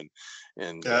fire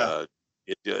and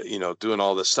doing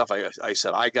all this stuff. I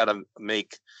said, I got to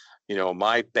make,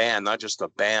 my band, not just a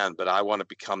band, but I want to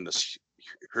become this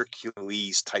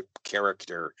Hercules type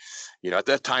character. At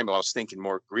that time I was thinking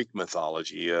more Greek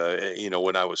mythology.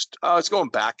 When I was going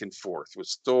back and forth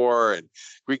with Thor and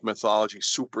Greek mythology,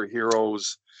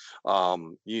 superheroes,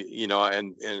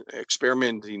 and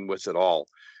experimenting with it all.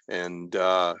 And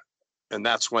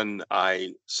that's when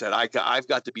I said I've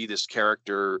got to be this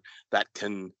character that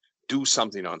can do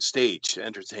something on stage to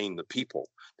entertain the people,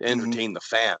 to entertain the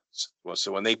fans. Well,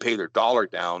 so when they pay their dollar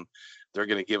down, they're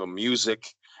going to give them music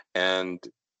and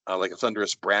like a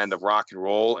thunderous brand of rock and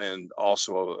roll, and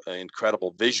also an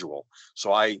incredible visual.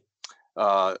 So I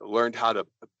learned how to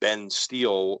bend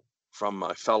steel from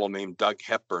a fellow named Doug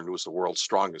Hepburn, who was the world's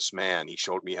strongest man. He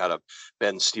showed me how to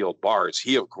bend steel bars.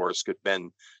 He, of course, could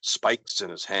bend spikes in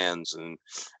his hands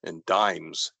and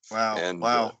dimes. Wow. And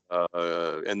wow.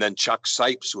 And then Chuck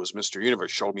Sipes, who was Mr.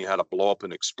 Universe, showed me how to blow up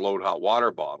and explode hot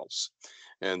water bottles.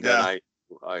 And then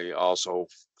I also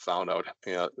found out,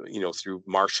 through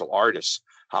martial artists,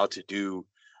 how to do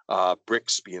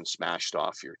bricks being smashed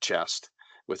off your chest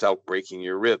without breaking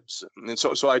your ribs. And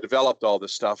so I developed all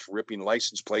this stuff, ripping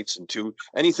license plates into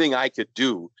anything I could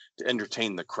do to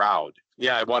entertain the crowd.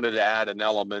 Yeah, I wanted to add an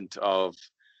element of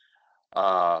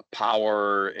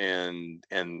power and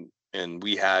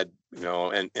we had,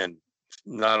 and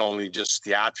not only just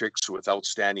theatrics with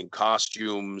outstanding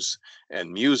costumes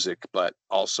and music, but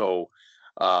also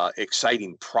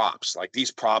exciting props. Like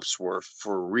these props were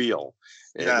for real.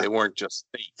 Yeah. They weren't just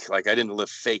fake. Like I didn't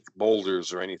lift fake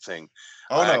boulders or anything.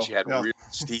 Oh I no. actually had Yeah. real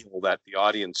steel that the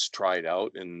audience tried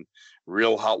out, and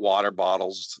real hot water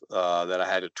bottles that I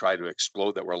had to try to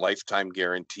explode that were lifetime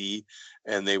guarantee.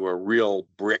 And they were real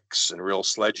bricks and real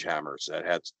sledgehammers that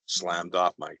had slammed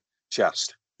off my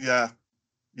chest. Yeah.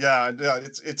 Yeah. Yeah.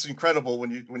 It's incredible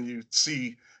when you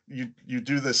see you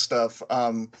do this stuff.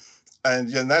 And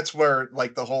that's where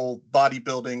like the whole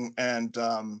bodybuilding and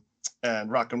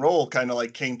rock and roll kind of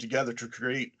like came together to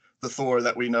create the Thor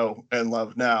that we know and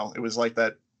love now. It was like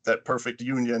that perfect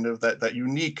union of that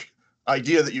unique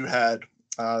idea that you had.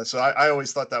 So I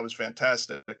always thought that was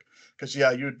fantastic because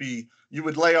yeah, you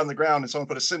would lay on the ground and someone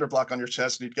put a cinder block on your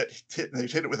chest and you'd get hit and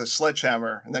they'd hit it with a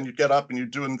sledgehammer and then you'd get up and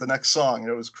you'd do the next song.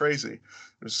 It was crazy.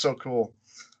 It was so cool.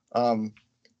 Um,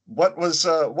 what was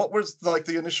like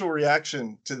the initial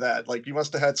reaction to that? Like you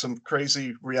must have had some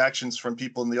crazy reactions from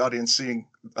people in the audience seeing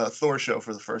a Thor show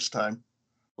for the first time.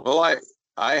 Well,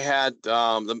 I had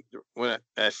when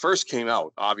it first came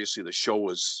out, obviously the show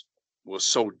was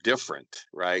so different,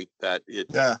 right? That it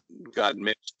got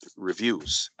mixed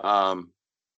reviews. And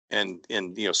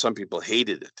some people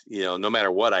hated it. No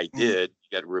matter what I did,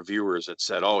 you got reviewers that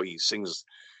said, "Oh, he sings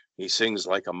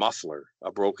like a muffler,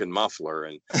 a broken muffler,"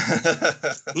 and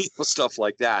stuff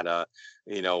like that.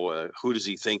 Who does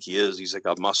he think he is? He's like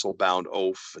a muscle-bound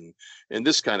oaf, and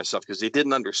this kind of stuff, because they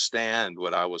didn't understand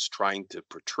what I was trying to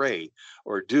portray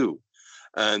or do.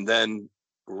 And then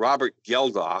Robert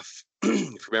Geldof, if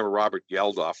you remember Robert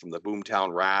Geldof from the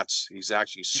Boomtown Rats, he's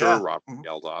actually Sir Robert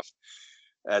Geldof.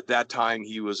 At that time,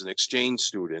 he was an exchange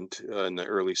student in the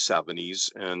early 70s,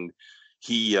 and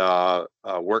he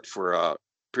worked for a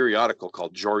periodical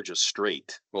called Georgia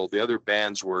Strait. Well, the other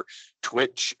bands were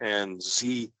Twitch and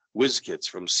Z WizKids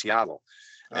from Seattle.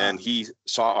 And he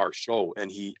saw our show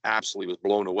and he absolutely was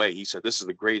blown away. He said, "This is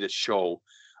the greatest show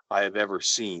I have ever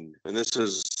seen." And this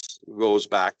goes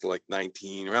back to like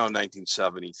around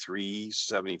 1973,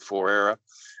 74 era.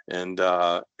 And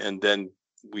then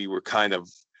we were kind of,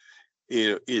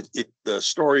 the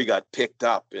story got picked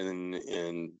up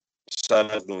and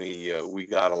suddenly we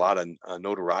got a lot of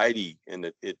notoriety, and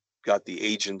it got the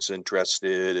agents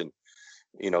interested, and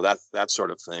that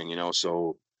sort of thing.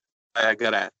 So I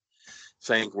gotta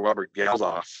thank Robert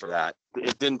Geldof for that.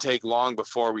 It didn't take long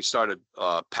before we started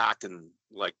packing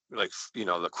like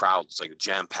the crowds, like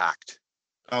jam packed.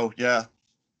 Oh yeah,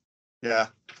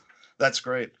 that's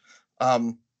great.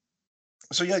 So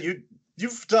yeah,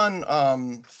 you've done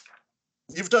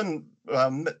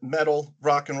metal,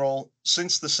 rock and roll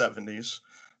since the 70s,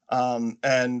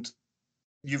 and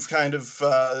you've kind of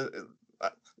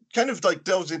like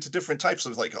delved into different types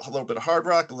of like a little bit of hard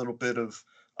rock, a little bit of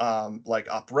like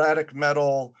operatic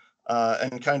metal,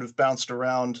 and kind of bounced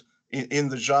around in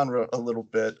the genre a little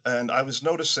bit. And I was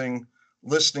noticing,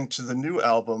 listening to the new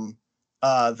album,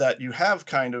 that you have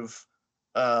kind of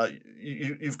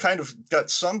you've kind of got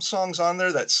some songs on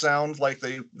there that sound like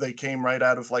they came right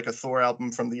out of like a Thor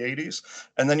album from the 80s,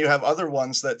 and then you have other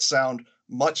ones that sound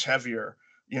much heavier.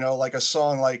 Like a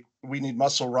song like "We Need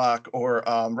Muscle Rock" or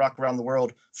 "Rock Around the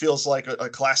World" feels like a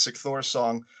classic Thor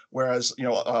song, whereas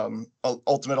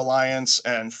Ultimate Alliance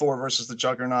and Thor versus the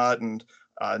Juggernaut and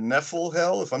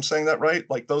Niflheim, if I'm saying that right,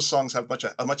 like those songs have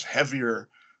a much heavier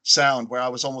sound, where I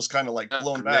was almost kind of like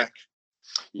blown back.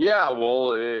 Yeah,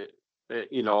 well,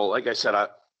 like I said, I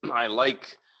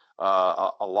like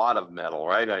a lot of metal,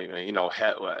 right?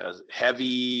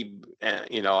 Heavy,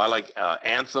 I like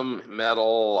anthem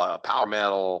metal, power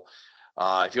metal.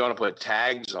 If you want to put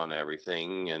tags on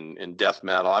everything, and death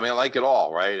metal, I like it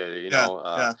all, right? As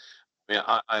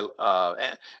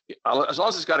long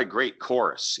as it's got a great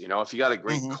chorus, if you got a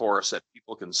great chorus that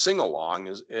people can sing along,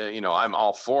 I'm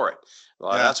all for it.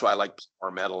 That's why I like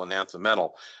power metal and anthem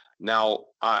metal. Now,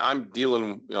 I'm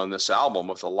dealing on this album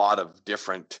with a lot of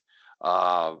different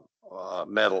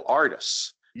metal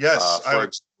artists. Yes, for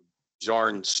example,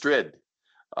 Bjorn Strid,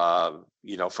 from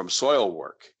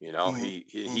Soilwork.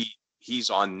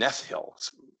 He's on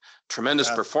Niflheim.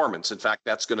 Tremendous performance. In fact,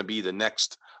 that's going to be the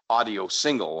next audio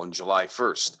single on July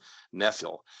 1st,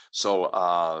 Niflheim. So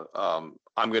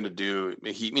I'm going to do,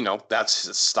 that's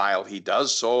the style he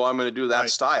does. So I'm going to do that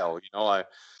style.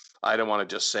 I don't want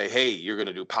to just say, "Hey, you're going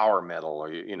to do power metal," or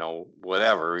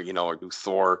whatever, or do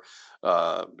Thor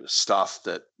stuff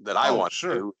that I want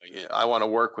to do. I want to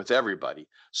work with everybody.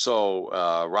 So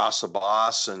Rasa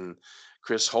Boss and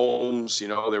Chris Holmes, they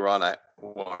were on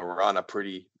a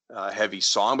pretty heavy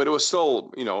song, but it was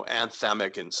still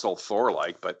anthemic and still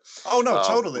Thor-like. But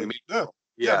totally.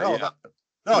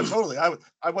 No, totally.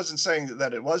 I wasn't saying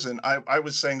that it wasn't. I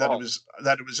was saying that Oh, it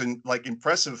was like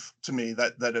impressive to me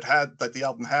that that the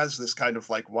album has this kind of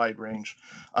like wide range.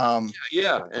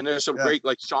 yeah, and there's some Yeah. great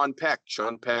like Sean Peck.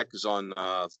 Sean Peck is on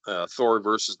Thor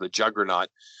versus the Juggernaut,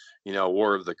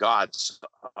 War of the Gods,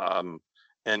 um,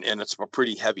 and it's a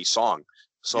pretty heavy song. Yeah.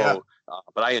 So,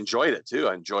 but I enjoyed it too.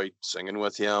 I enjoyed singing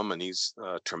with him, and he's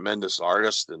a tremendous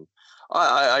artist, and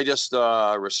I just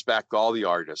respect all the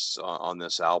artists on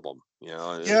this album.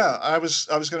 Yeah, I was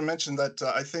going to mention that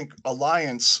I think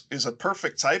Alliance is a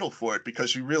perfect title for it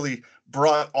because you really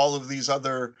brought all of these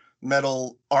other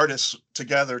metal artists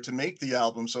together to make the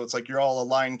album. So it's like you're all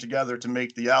aligned together to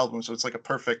make the album. So it's like a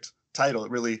perfect title.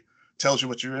 It really tells you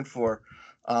what you're in for.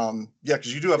 Yeah,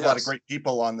 because you do have a lot of Yes, great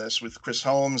people on this with Chris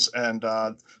Holmes and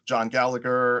John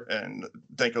Gallagher and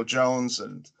Danko Jones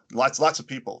and lots of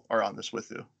people are on this with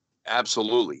you.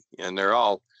 absolutely, and they're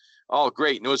all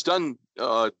great. And it was done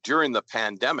during the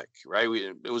pandemic, right?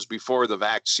 It was before the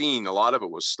vaccine. A lot of it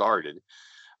was started,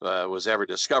 was ever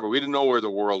discovered. We didn't know where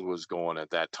the world was going at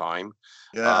that time.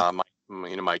 Yeah,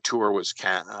 My tour was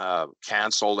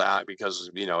canceled out because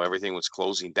everything was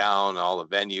closing down, all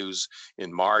the venues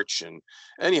in March. And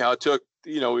anyhow, it took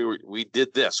we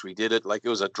did this. We did it like it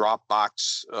was a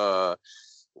Dropbox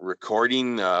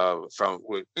recording from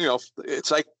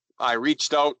it's like I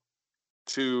reached out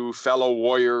to fellow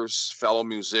warriors, fellow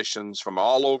musicians from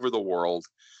all over the world,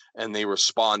 and they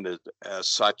responded as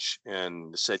such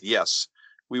and said, "Yes,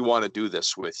 we want to do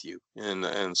this with you."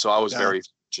 And so I was yeah. very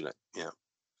fortunate. Yeah.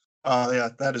 Yeah,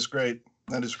 that is great.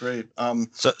 That is great.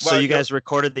 So Well, you guys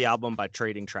recorded the album by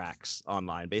trading tracks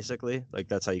online, basically? Like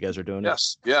that's how you guys are doing it?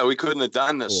 Yes. Yeah. We couldn't have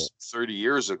done Cool. this 30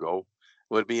 years ago.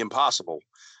 It would be impossible.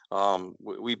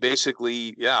 We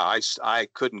basically, I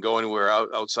couldn't go anywhere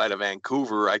outside of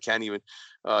Vancouver. I can't even,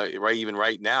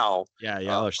 right now, Yeah,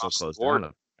 y'all are still across the closed border.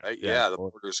 down. Right? Yeah, Yeah, the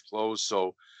border's closed.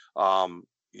 So,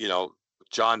 you know,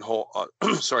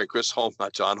 sorry, Chris Holmes,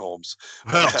 not John Holmes.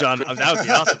 well, John, that would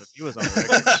be awesome if he was on the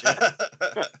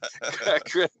record.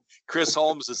 Shit. Chris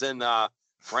Holmes is in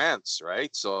France,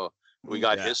 right? So we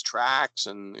got Yeah. his tracks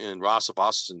in Ross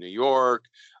in New York.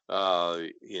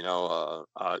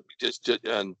 Just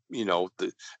and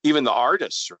even the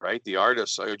artists, right? The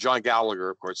artists, John Gallagher,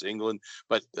 of course, England,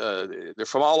 but they're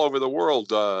from all over the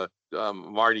world.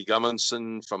 Marty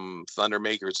Gummonson from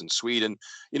Thundermakers in Sweden,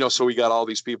 so we got all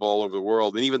these people all over the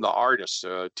world, and even the artists,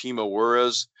 Timo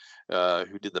Wuras,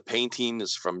 who did the painting,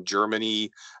 is from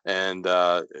Germany, and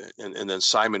then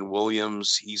Simon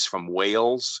Williams, he's from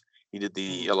Wales. He did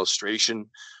the illustration.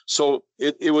 So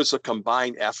it was a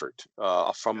combined effort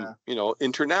from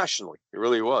internationally. It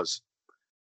really was.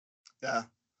 Yeah.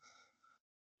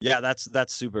 Yeah,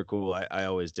 that's super cool. I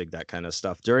always dig that kind of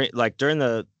stuff. During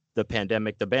the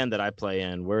pandemic, the band that I play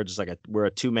in, we're a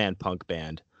 2-man punk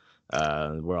band.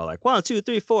 We're all like 1, 2,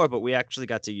 3, 4, but we actually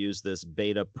got to use this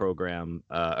beta program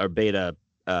or beta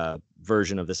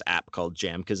version of this app called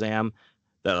Jam Kazam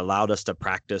that allowed us to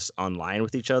practice online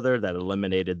with each other, that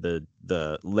eliminated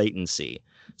the latency.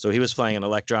 So he was playing an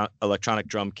electronic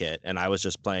drum kit, and I was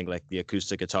just playing like the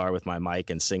acoustic guitar with my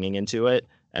mic and singing into it,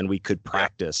 and we could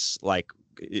practice like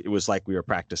it was like we were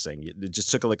practicing. It just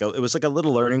took it was like a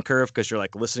little learning curve because you're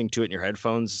like listening to it in your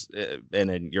headphones and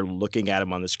then you're looking at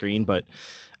him on the screen, but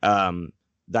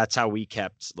that's how we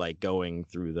kept like going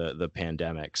through the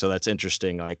pandemic. So that's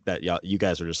interesting, like that you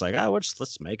guys were just like,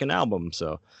 let's make an album.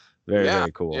 So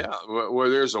very cool. Yeah, where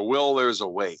there's a will, there's a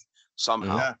way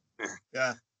somehow.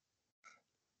 Yeah.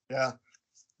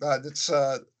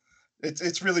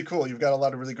 It's really cool. You've got a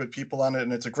lot of really good people on it,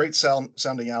 and it's a great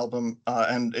sounding album,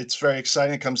 and it's very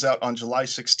exciting. It comes out on July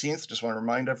 16th. Just want to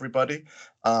remind everybody,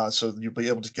 so you'll be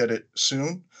able to get it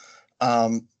soon.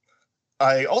 I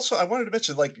wanted to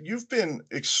mention, like, you've been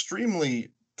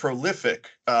extremely prolific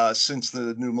since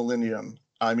the new millennium.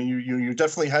 I mean, you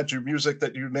definitely had your music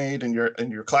that you made and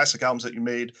your classic albums that you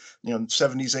made,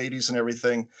 70s, 80s, and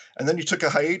everything. And then you took a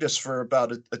hiatus for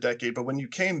about a decade. But when you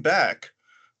came back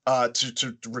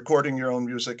to recording your own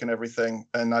music and everything,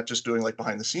 and not just doing like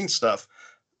behind the scenes stuff,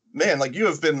 man, like you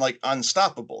have been like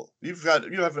unstoppable. You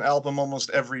have an album almost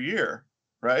every year,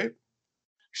 right?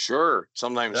 Sure.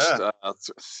 Sometimes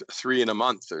 3 in a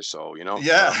month or so,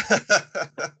 Yeah.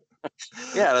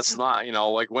 Yeah, that's not,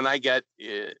 like when I get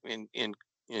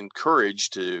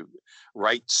encouraged to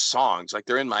write songs, like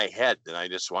they're in my head and I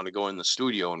just want to go in the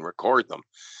studio and record them.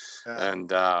 Yeah.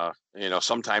 And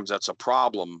sometimes that's a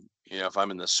problem, if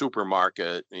I'm in the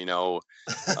supermarket, and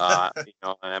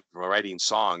I'm writing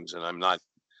songs and I'm not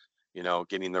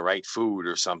getting the right food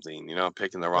or something,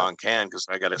 picking the wrong can because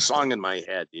I got a song in my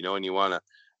head, and you want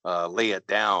to lay it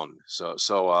down. So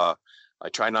I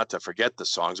try not to forget the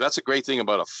songs. That's a great thing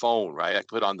about a phone, right? I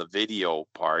put on the video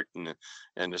part and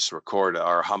just record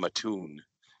or hum a tune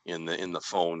in the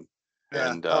phone.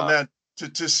 Yeah. And Oh man,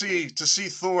 to see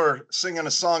Thor singing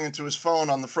a song into his phone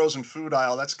on the frozen food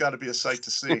aisle, that's got to be a sight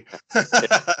to see.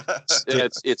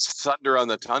 it's thunder on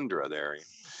the tundra there.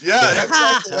 Yeah,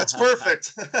 exactly. That's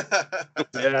perfect.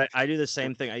 Yeah, I do the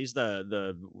same thing. I use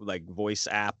the like voice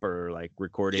app or like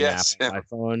recording app on my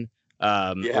phone.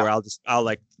 Or I'll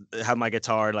like have my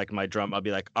guitar, like my drum. I'll be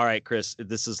like, all right, Chris,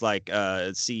 this is like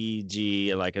C,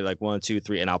 G, like 1, 2,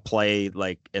 3, and I'll play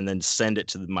like, and then send it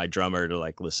to my drummer to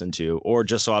like listen to, or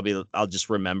just so I'll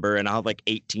just remember, and I'll have like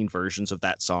 18 versions of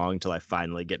that song till I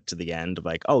finally get to the end of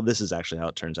like, oh, this is actually how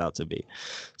it turns out to be.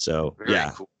 So Very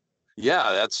cool.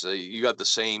 Yeah, that's you got the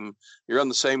same. You're on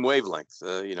the same wavelength.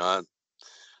 You know,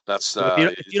 that's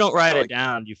if you don't write it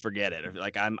down, you forget it.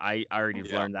 Like I already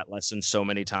learned that lesson so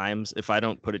many times. If I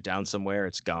don't put it down somewhere,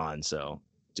 it's gone. So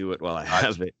do it while I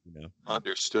have it. You know.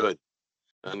 Understood.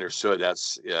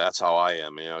 That's how I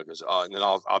am. You know, because and then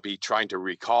I'll be trying to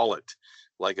recall it.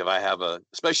 Like if I have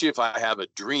especially if I have a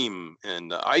dream,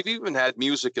 and I've even had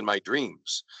music in my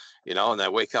dreams. You know, and I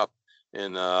wake up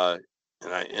and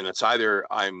it's either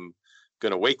I'm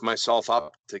going to wake myself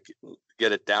up to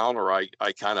get it down, or I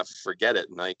kind of forget it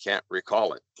and I can't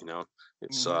recall it. You know,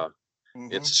 it's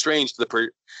it's strange. The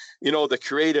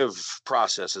creative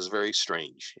process is very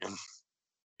strange.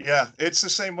 Yeah, it's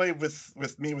the same way with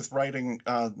me with writing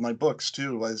my books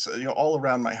too. As you know, all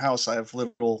around my house, I have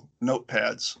little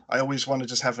notepads. I always want to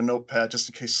just have a notepad just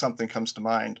in case something comes to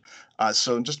mind.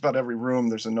 So in just about every room,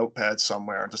 there's a notepad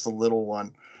somewhere, just a little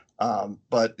one.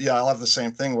 But yeah, I'll have the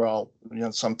same thing where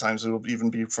sometimes it will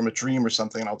even be from a dream or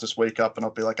something, and I'll just wake up and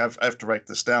I'll be like, I have to write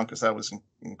this down because that was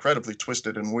incredibly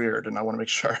twisted and weird, and I want to make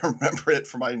sure I remember it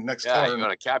for my next turn. Yeah, you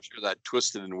want to capture that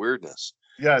twisted and weirdness.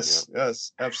 Yes,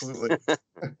 absolutely.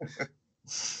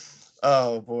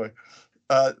 Oh boy.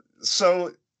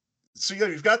 So yeah,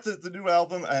 you've got the new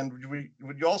album, and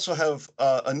you also have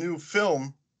a new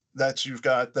film that you've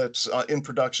got that's in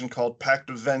production called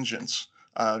Pact of Vengeance.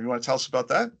 You want to tell us about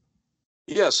that?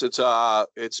 Yes,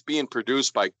 it's being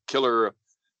produced by Killer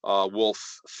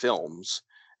Wolf Films,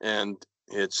 and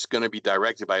it's going to be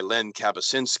directed by Len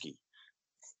Kabasinski,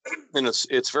 and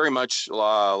it's very much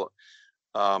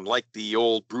like the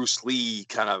old Bruce Lee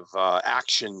kind of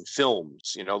action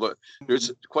films. You know,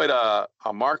 there's quite a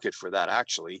market for that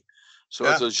actually. So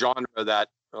it's a genre that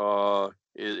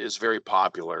is very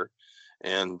popular,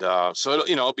 and so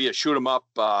it'll be a shoot 'em up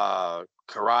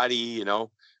karate,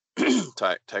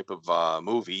 type of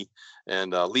movie.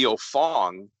 And Leo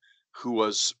Fong, who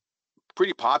was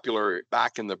pretty popular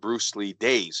back in the Bruce Lee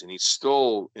days, and he's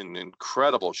still in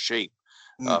incredible shape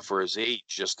for his age.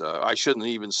 Just I shouldn't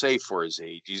even say for his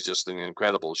age. He's just in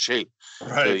incredible shape,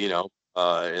 right?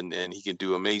 And he can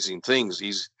do amazing things.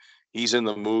 He's in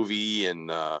the movie, and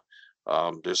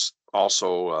there's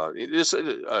also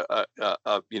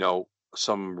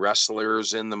some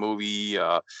wrestlers in the movie,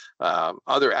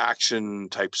 other action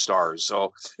type stars.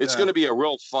 So it's going to be a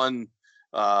real fun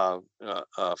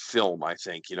film, I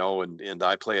think, and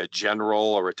I play a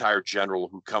retired general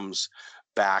who comes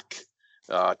back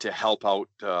to help out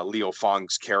Leo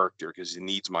Fong's character because he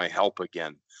needs my help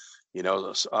again.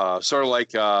 Sort of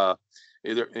like what's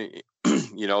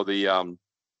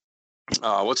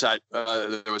that?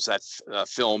 There was that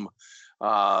film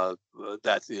that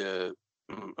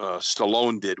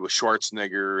Stallone did with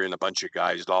Schwarzenegger and a bunch of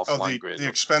guys, Dolph Lundgren.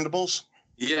 The Expendables?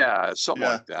 Yeah, something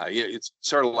like that. Yeah, it's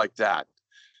sort of like that.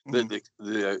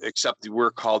 Except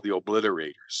we're called the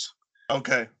Obliterators.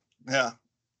 Okay. Yeah.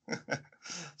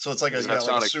 So it's like Does that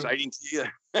sound exciting to you?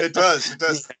 It does.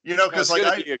 Because be a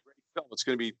great film. It's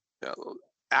going to be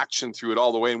action through it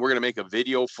all the way, and we're going to make a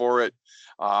video for it.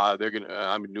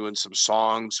 I'm doing some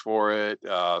songs for it,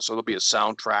 so there'll be a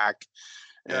soundtrack,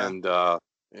 and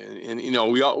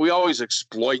we always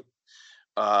exploit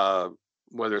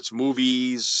whether it's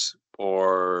movies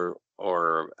or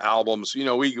albums.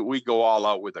 We go all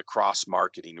out with the cross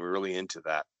marketing. We're really into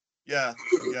that. Yeah.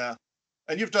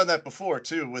 And you've done that before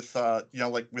too, with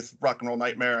like with Rock and Roll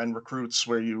Nightmare and Recruits,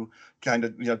 where you kind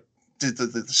of did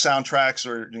the soundtracks,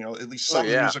 or at least some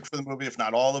music for the movie, if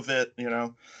not all of it.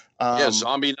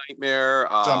 Zombie Nightmare.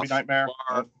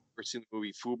 Fubar. We've seen the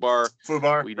movie Fubar.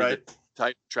 We did the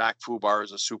title track. Fubar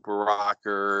is a super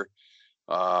rocker.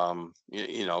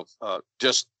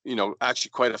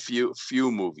 Actually quite a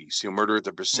few movies. Murder at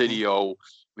the Presidio.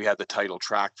 We had the title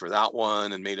track for that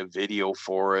one and made a video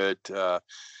for it.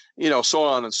 So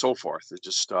on and so forth. It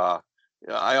just I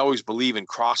always believe in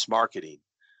cross marketing.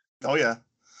 Oh yeah.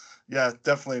 Yeah,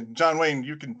 definitely. John Wayne,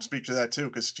 you can speak to that too,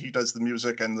 because he does the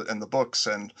music and the books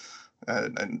and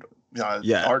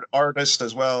artist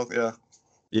as well. Yeah.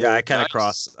 Yeah, I kind of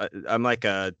cross. I'm like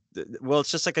well,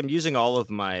 it's just like I'm using all of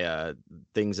my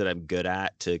things that I'm good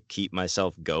at to keep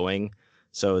myself going.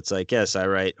 So it's like, yes, I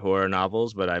write horror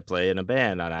novels, but I play in a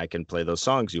band and I can play those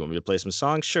songs. You want me to play some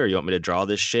songs? Sure. You want me to draw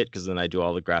this shit? Because then I do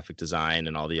all the graphic design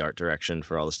and all the art direction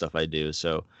for all the stuff I do.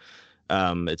 So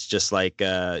it's just like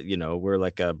we're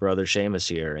like a brother Seamus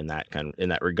here in that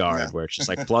regard, where it's just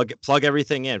like plug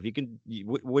everything in. If you can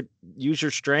would use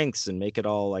your strengths and make it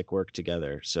all like work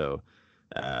together. So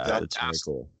it's really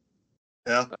cool.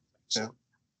 Yeah.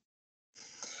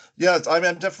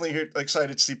 I'm definitely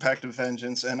excited to see Pact of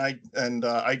Vengeance, and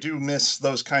I do miss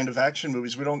those kind of action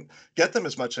movies. We don't get them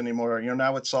as much anymore.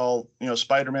 Now it's all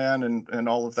Spider-Man and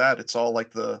all of that. It's all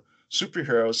like the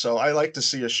superheroes. So I like to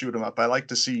see a shoot 'em up. I like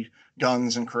to see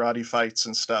guns and karate fights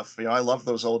and stuff. I love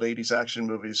those old '80s action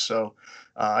movies. So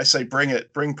I say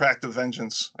bring Pact of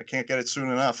Vengeance. I can't get it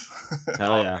soon enough.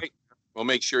 Hell yeah! Right. We'll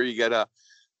make sure you get a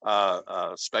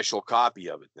special copy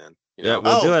of it then.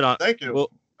 We'll do it on. Thank you.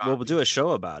 We'll do a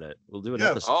show about it. We'll do an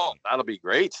episode. Oh, that'll be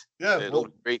great. Yeah, it'll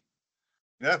be great.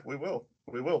 Yeah, we will.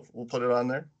 We'll put it on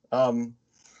there. How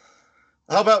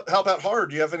about horror?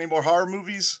 Do you have any more horror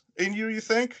movies in you? You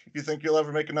think you'll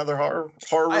ever make another horror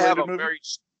related movie?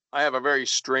 I have a very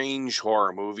strange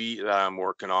horror movie that I'm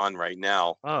working on right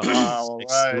now. Oh,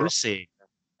 exclusive.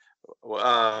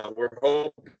 We're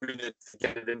hoping to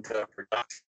get it into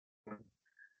production.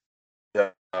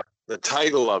 The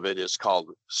title of it is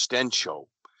called Stencho.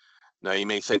 Now you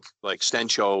may think like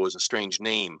Stencho is a strange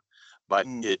name, but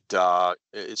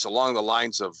it's along the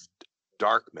lines of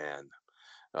Darkman,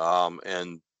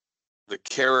 and the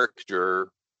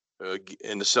character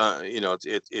in the sun.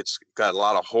 It's got a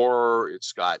lot of horror.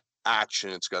 It's got action.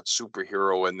 It's got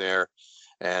superhero in there,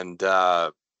 and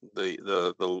the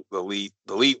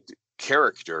lead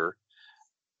character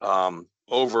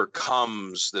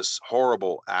overcomes this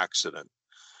horrible accident.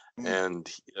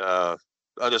 And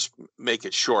I'll just make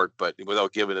it short, but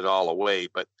without giving it all away.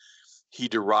 But he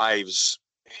derives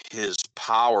his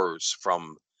powers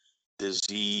from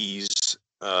disease,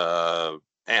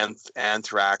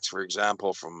 anthrax, for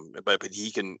example. But he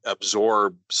can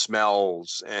absorb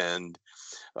smells and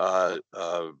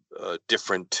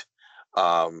different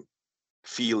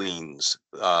feelings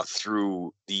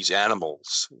through these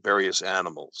various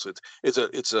animals.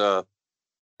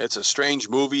 It's a strange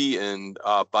movie, and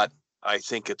but I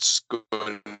think it's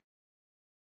good.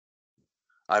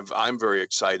 I'm very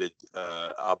excited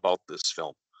about this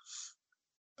film.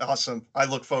 Awesome! I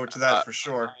look forward to that for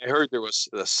sure. I heard there was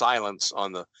the silence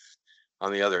on the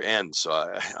other end, so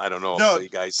I don't know if you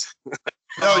guys.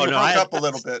 No, you broke up a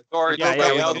little bit. Sorry,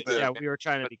 yeah, we were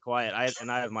trying to be quiet. I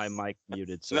have my mic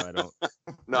muted, so I don't.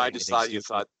 No, I just thought you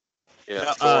thought.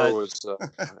 Yeah, Thor was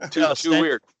too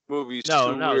weird. Movies.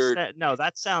 No,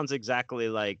 that sounds exactly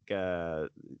like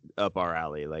up our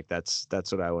alley. Like that's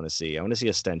what I want to see. I want to see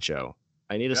a Stencho.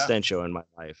 I need a Stencho in my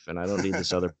life, and I don't need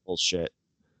this other bullshit.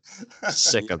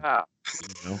 Sick of.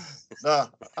 No,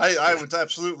 I would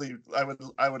absolutely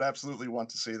want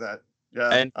to see that. Yeah.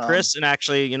 And Chris, and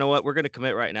actually, you know what? We're going to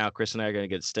commit right now. Chris and I are going to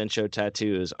get Stencho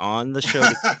tattoos on the show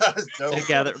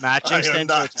together, matching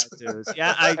Stencho tattoos.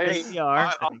 Yeah, I think we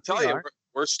are. I'll tell you,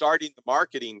 we're starting the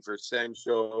marketing for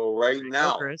Stencho right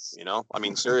now. Chris. I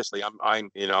mean, seriously,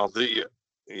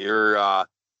 you're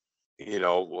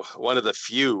one of the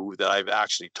few that I've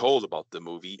actually told about the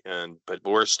movie, but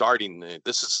we're starting.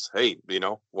 This is, hey,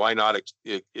 why not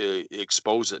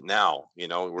expose it now?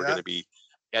 We're going to be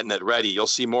getting it ready. You'll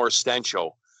see more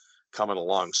Stencho coming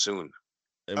along soon.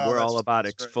 And we're all about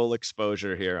full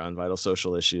exposure here on Vital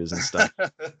Social Issues and stuff.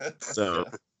 So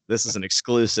this is an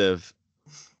exclusive.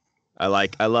 I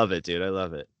love it, dude. I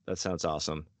love it. That sounds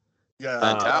awesome. Yeah,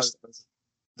 fantastic.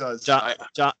 Does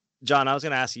John, I was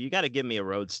going to ask you, you got to give me a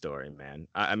road story, man.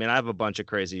 I mean, I have a bunch of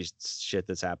crazy shit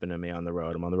that's happened to me on the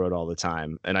road. I'm on the road all the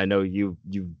time. And I know you've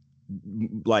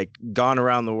like gone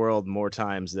around the world more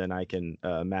times than I can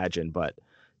imagine, but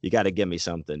you got to give me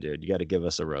something, dude. You got to give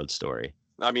us a road story.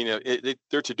 I mean,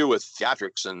 they're to do with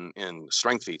theatrics and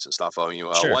strength feats and stuff. I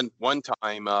mean, sure. one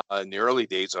time in the early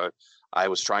days, I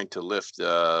was trying to lift,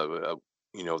 the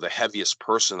heaviest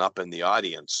person up in the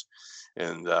audience,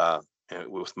 and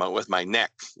with my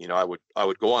neck, I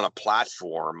would go on a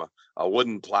platform, a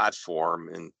wooden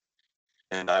platform,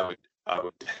 and I would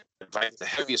invite the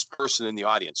heaviest person in the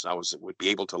audience, and I would be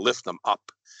able to lift them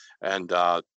up, and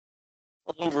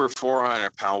over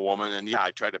 400-pound woman, and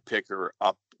I tried to pick her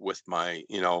up with my,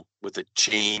 with a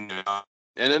chain,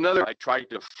 and another I tried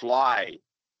to fly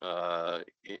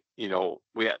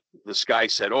this guy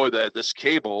said, "Oh, this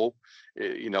cable,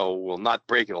 will not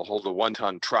break. It'll hold a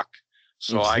 1-ton truck."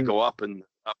 So I go up in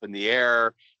the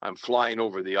air. I'm flying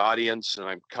over the audience, and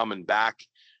I'm coming back,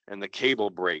 and the cable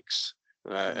breaks,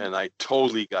 and I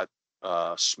totally got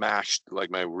smashed. Like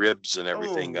my ribs and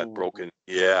everything got broken.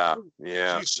 Yeah.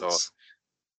 Jesus. So.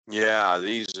 Yeah,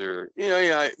 these are,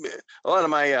 a lot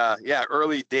of my,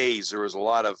 early days, there was a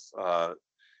lot of,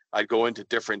 I'd go into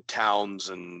different towns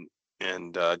and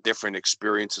different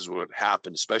experiences would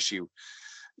happen, especially,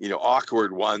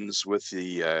 awkward ones with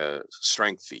the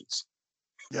strength feats.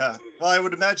 Yeah. Well, I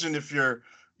would imagine if you're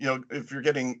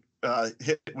getting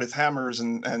hit with hammers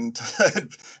and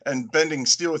and bending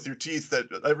steel with your teeth, that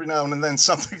every now and then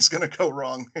something's going to go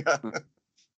wrong. Yeah.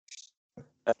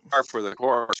 Par for the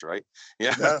course, right?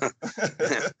 Yeah.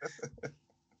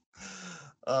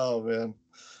 Oh man.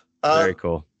 Very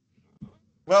cool.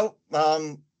 Well,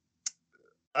 I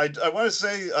want to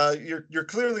say you're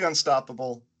clearly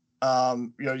unstoppable.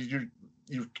 You're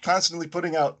constantly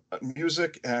putting out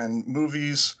music and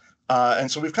movies,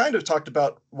 and so we've kind of talked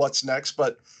about what's next,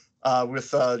 but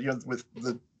with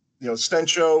the Sten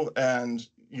Show, and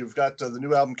you've got the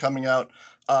new album coming out.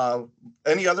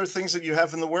 Any other things that you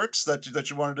have in the works that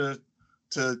you wanted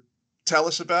to tell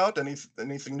us about?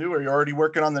 Anything new? Are you already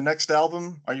working on the next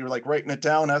album? Are you like writing it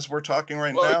down as we're talking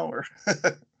now? Or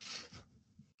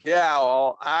Yeah,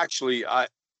 well, actually, I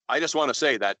just want to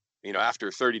say that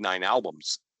after 39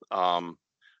 albums,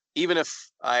 even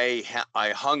if I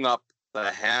hung up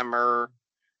the hammer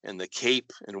and the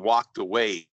cape and walked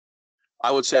away,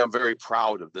 I would say I'm very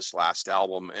proud of this last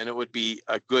album, and it would be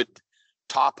a good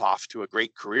top off to a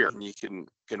great career. And you can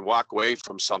walk away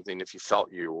from something if you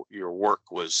felt your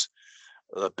work was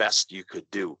the best you could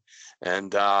do.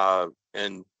 And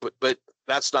but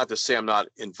that's not to say I'm not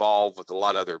involved with a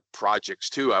lot of other projects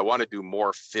too. I want to do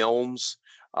more films.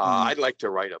 I'd like to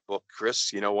write a book,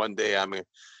 Chris. One day I've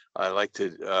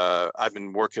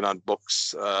been working on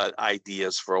books,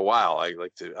 ideas for a while.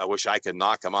 I wish I could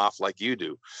knock them off like you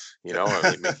do, or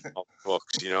make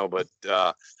books, but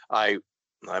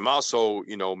I'm also,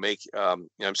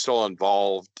 I'm still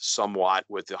involved somewhat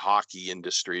with the hockey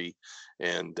industry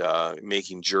and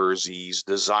making jerseys,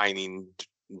 designing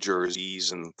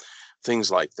jerseys and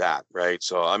things like that. Right.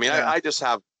 So, I mean, I just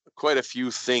have quite a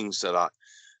few things that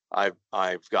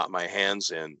I've got my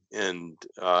hands in, and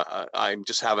I'm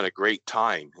just having a great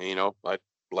time. I'd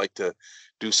like to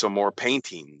do some more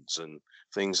paintings and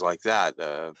things like that.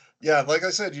 Yeah, like I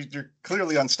said, you're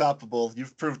clearly unstoppable.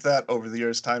 You've proved that over the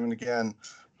years, time and again.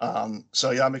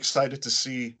 So yeah, I'm excited to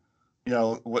see,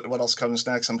 what else comes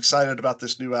next. I'm excited about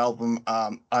this new album.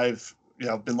 I've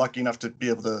been lucky enough to be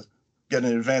able to get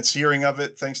an advanced hearing of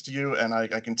it thanks to you, and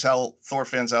I can tell Thor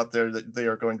fans out there that they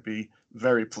are going to be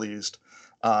very pleased.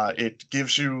 It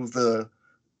gives you the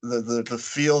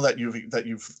feel that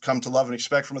you've come to love and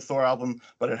expect from a Thor album,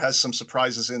 but it has some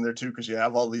surprises in there too, because you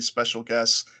have all these special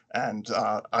guests, and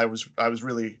I was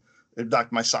really, it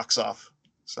knocked my socks off.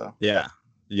 So yeah,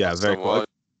 very cool.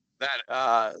 That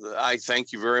I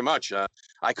thank you very much.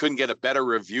 I couldn't get a better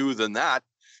review than that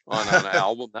on an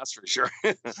album, that's for sure.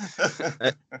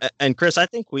 And Chris, I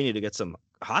think we need to get some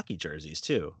hockey jerseys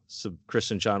too. Some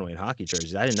Chris and John Wayne hockey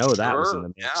jerseys. I didn't know that was in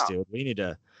the mix, dude. We need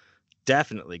to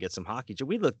definitely get some hockey.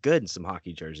 We look good in some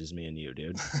hockey jerseys, me and you,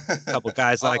 dude. A couple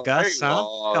guys like us, huh?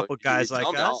 A couple guys like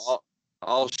us.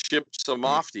 I'll ship some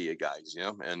off to you guys,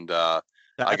 and I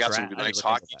got some nice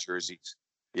hockey jerseys.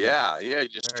 Yeah.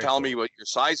 Just tell me what your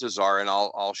sizes are, and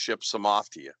I'll ship some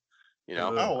off to you.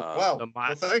 Oh wow!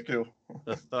 Well, thank you.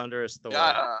 The Thunderous Thor.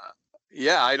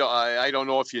 Yeah, I don't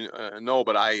know if you know,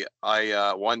 but I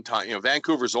one time,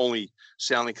 Vancouver's only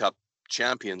Stanley Cup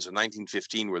champions in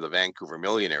 1915 were the Vancouver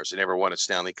Millionaires. They never won a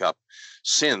Stanley Cup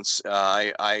since.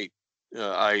 I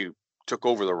took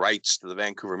over the rights to the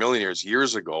Vancouver Millionaires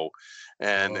years ago,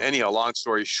 and anyhow, long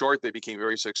story short, they became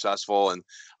very successful, and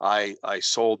I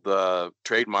sold the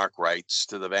trademark rights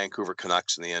to the Vancouver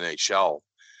Canucks in the NHL.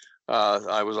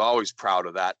 I was always proud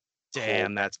of that.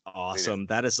 Damn, that's awesome.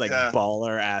 That is like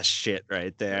baller ass shit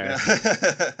right there.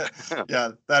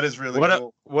 Yeah, that is really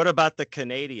cool. What about the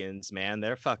Canadians, man?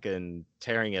 They're fucking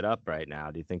tearing it up right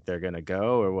now. Do you think they're gonna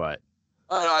go or what?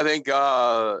 I think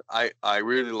I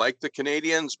really like the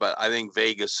Canadians, but I think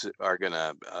Vegas are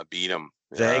gonna beat them.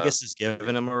 Vegas is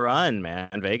giving them a run, man.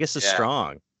 Vegas is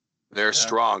strong. They're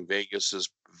strong. Vegas is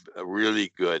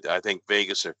really good. I think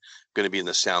Vegas are going to be in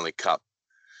the Stanley Cup.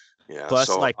 Yeah. Plus,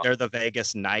 they're the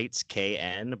Vegas Knights,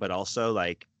 KN, but also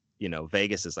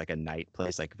Vegas is like a night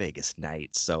place, like Vegas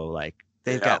Knights. So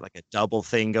they've got like a double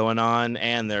thing going on,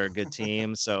 and they're a good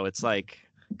team. So it's like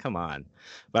come on.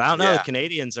 But I don't know. The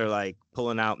Canadians are like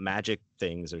pulling out magic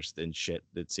things and shit,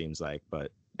 it seems like.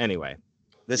 But anyway,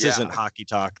 this isn't hockey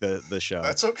talk, the show.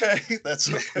 That's okay.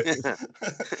 That's okay.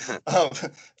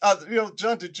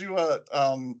 John,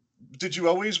 did you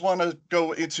always want to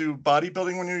go into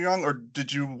bodybuilding when you were young, or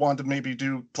did you want to maybe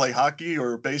play hockey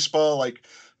or baseball? Like,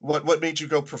 what made you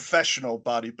go professional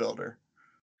bodybuilder?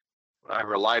 I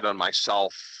relied on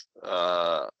myself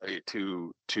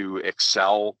to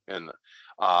excel, and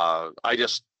I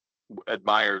just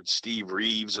admired Steve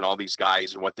Reeves and all these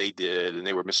guys and what they did, and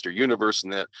they were Mr. Universe,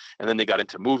 and then they got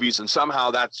into movies, and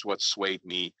somehow that's what swayed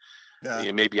me.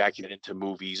 Yeah. Maybe I could get into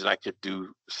movies and I could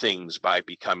do things by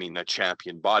becoming a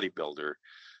champion bodybuilder.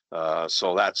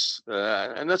 So that's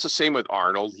and that's the same with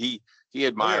Arnold. He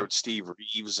admired Steve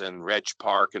Reeves and Reg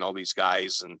Park and all these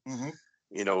guys, and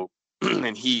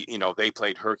and he, they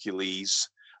played Hercules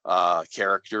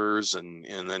characters, and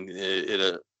then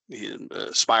it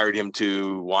inspired him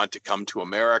to want to come to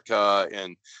America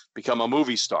and become a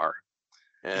movie star.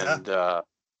 And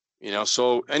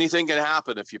so anything can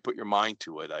happen if you put your mind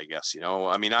to it, I guess.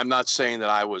 I mean, I'm not saying that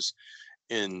I was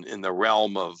in the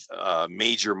realm of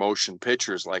major motion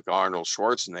pictures like Arnold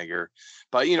Schwarzenegger,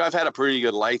 but I've had a pretty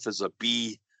good life as a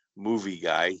B movie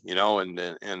guy, and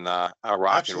a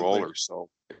rock and roller. So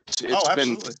it's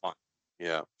been fun.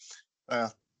 Yeah.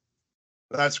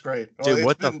 That's great. Dude,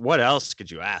 what else could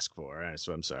you ask for?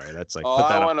 So I'm sorry. That's like.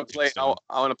 I want to play. I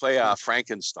want to play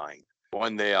Frankenstein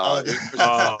one day. I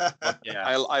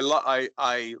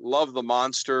love the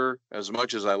monster as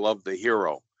much as I love the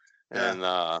hero, and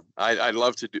I'd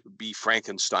love to be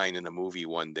Frankenstein in a movie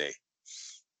one day.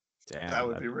 Damn, that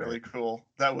would be really cool.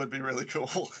 That would be really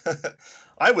cool.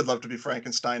 I would love to be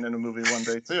Frankenstein in a movie one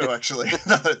day too, actually.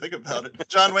 Now that I think about it.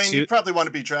 John Wayne, you probably want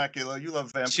to be Dracula. You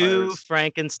love vampires. 2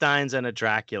 Frankensteins and a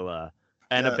Dracula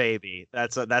and a baby.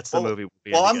 That's the movie.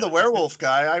 Well, I'm the werewolf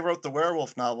guy. I wrote the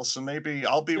werewolf novel, so maybe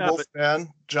I'll be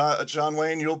Wolfman. John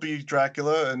Wayne, you'll be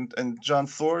Dracula, and John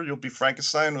Thor, you'll be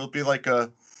Frankenstein. It'll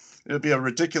be a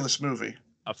ridiculous movie.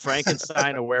 A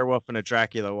Frankenstein, a werewolf, and a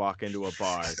Dracula walk into a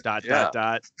bar. ...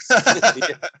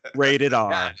 Rated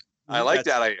R. Yeah, I like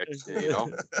that.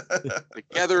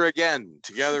 Together again.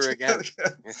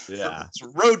 Yeah. It's a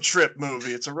road trip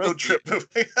movie.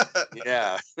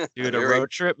 Yeah. Dude, a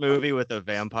road trip movie with a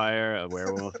vampire, a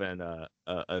werewolf, and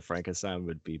a Frankenstein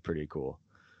would be pretty cool.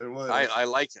 It would. I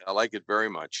like it. I like it very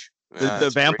much.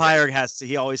 The vampire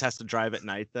he always has to drive at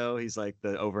night though. He's like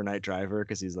the overnight driver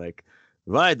because he's like,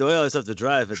 why do I always have to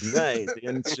drive at night?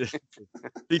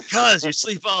 Because you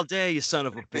sleep all day, you son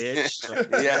of a bitch. So,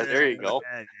 yeah, there you go.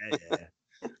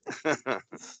 Yeah.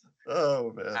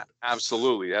 Oh man.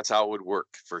 Absolutely. That's how it would work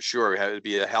for sure. It would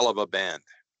be a hell of a band.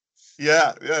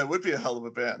 Yeah, it would be a hell of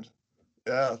a band.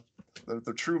 Yeah.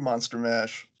 The true Monster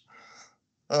Mash.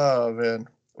 Oh man.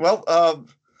 Well,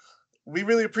 we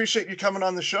really appreciate you coming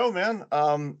on the show, man.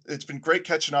 It's been great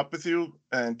catching up with you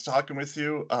and talking with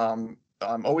you.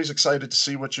 I'm always excited to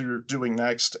see what you're doing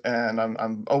next, and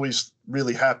I'm always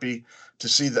really happy to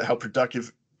see how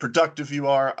productive you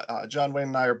are. John Wayne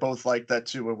and I are both like that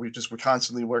too, where we're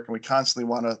constantly working. We constantly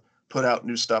want to put out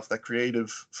new stuff. That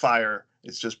creative fire,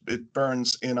 it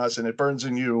burns in us and it burns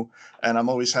in you, and I'm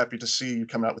always happy to see you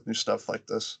come out with new stuff like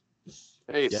this.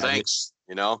 Hey, thanks.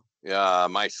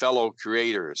 My fellow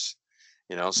creators.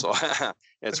 So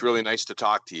it's really nice to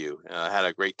talk to you. I had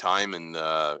a great time, and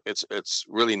it's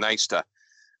really nice to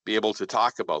be able to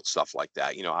talk about stuff like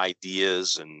that,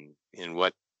 ideas and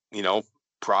what,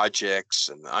 projects.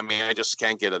 And I mean, I just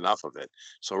can't get enough of it.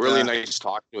 So really nice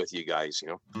talking with you guys,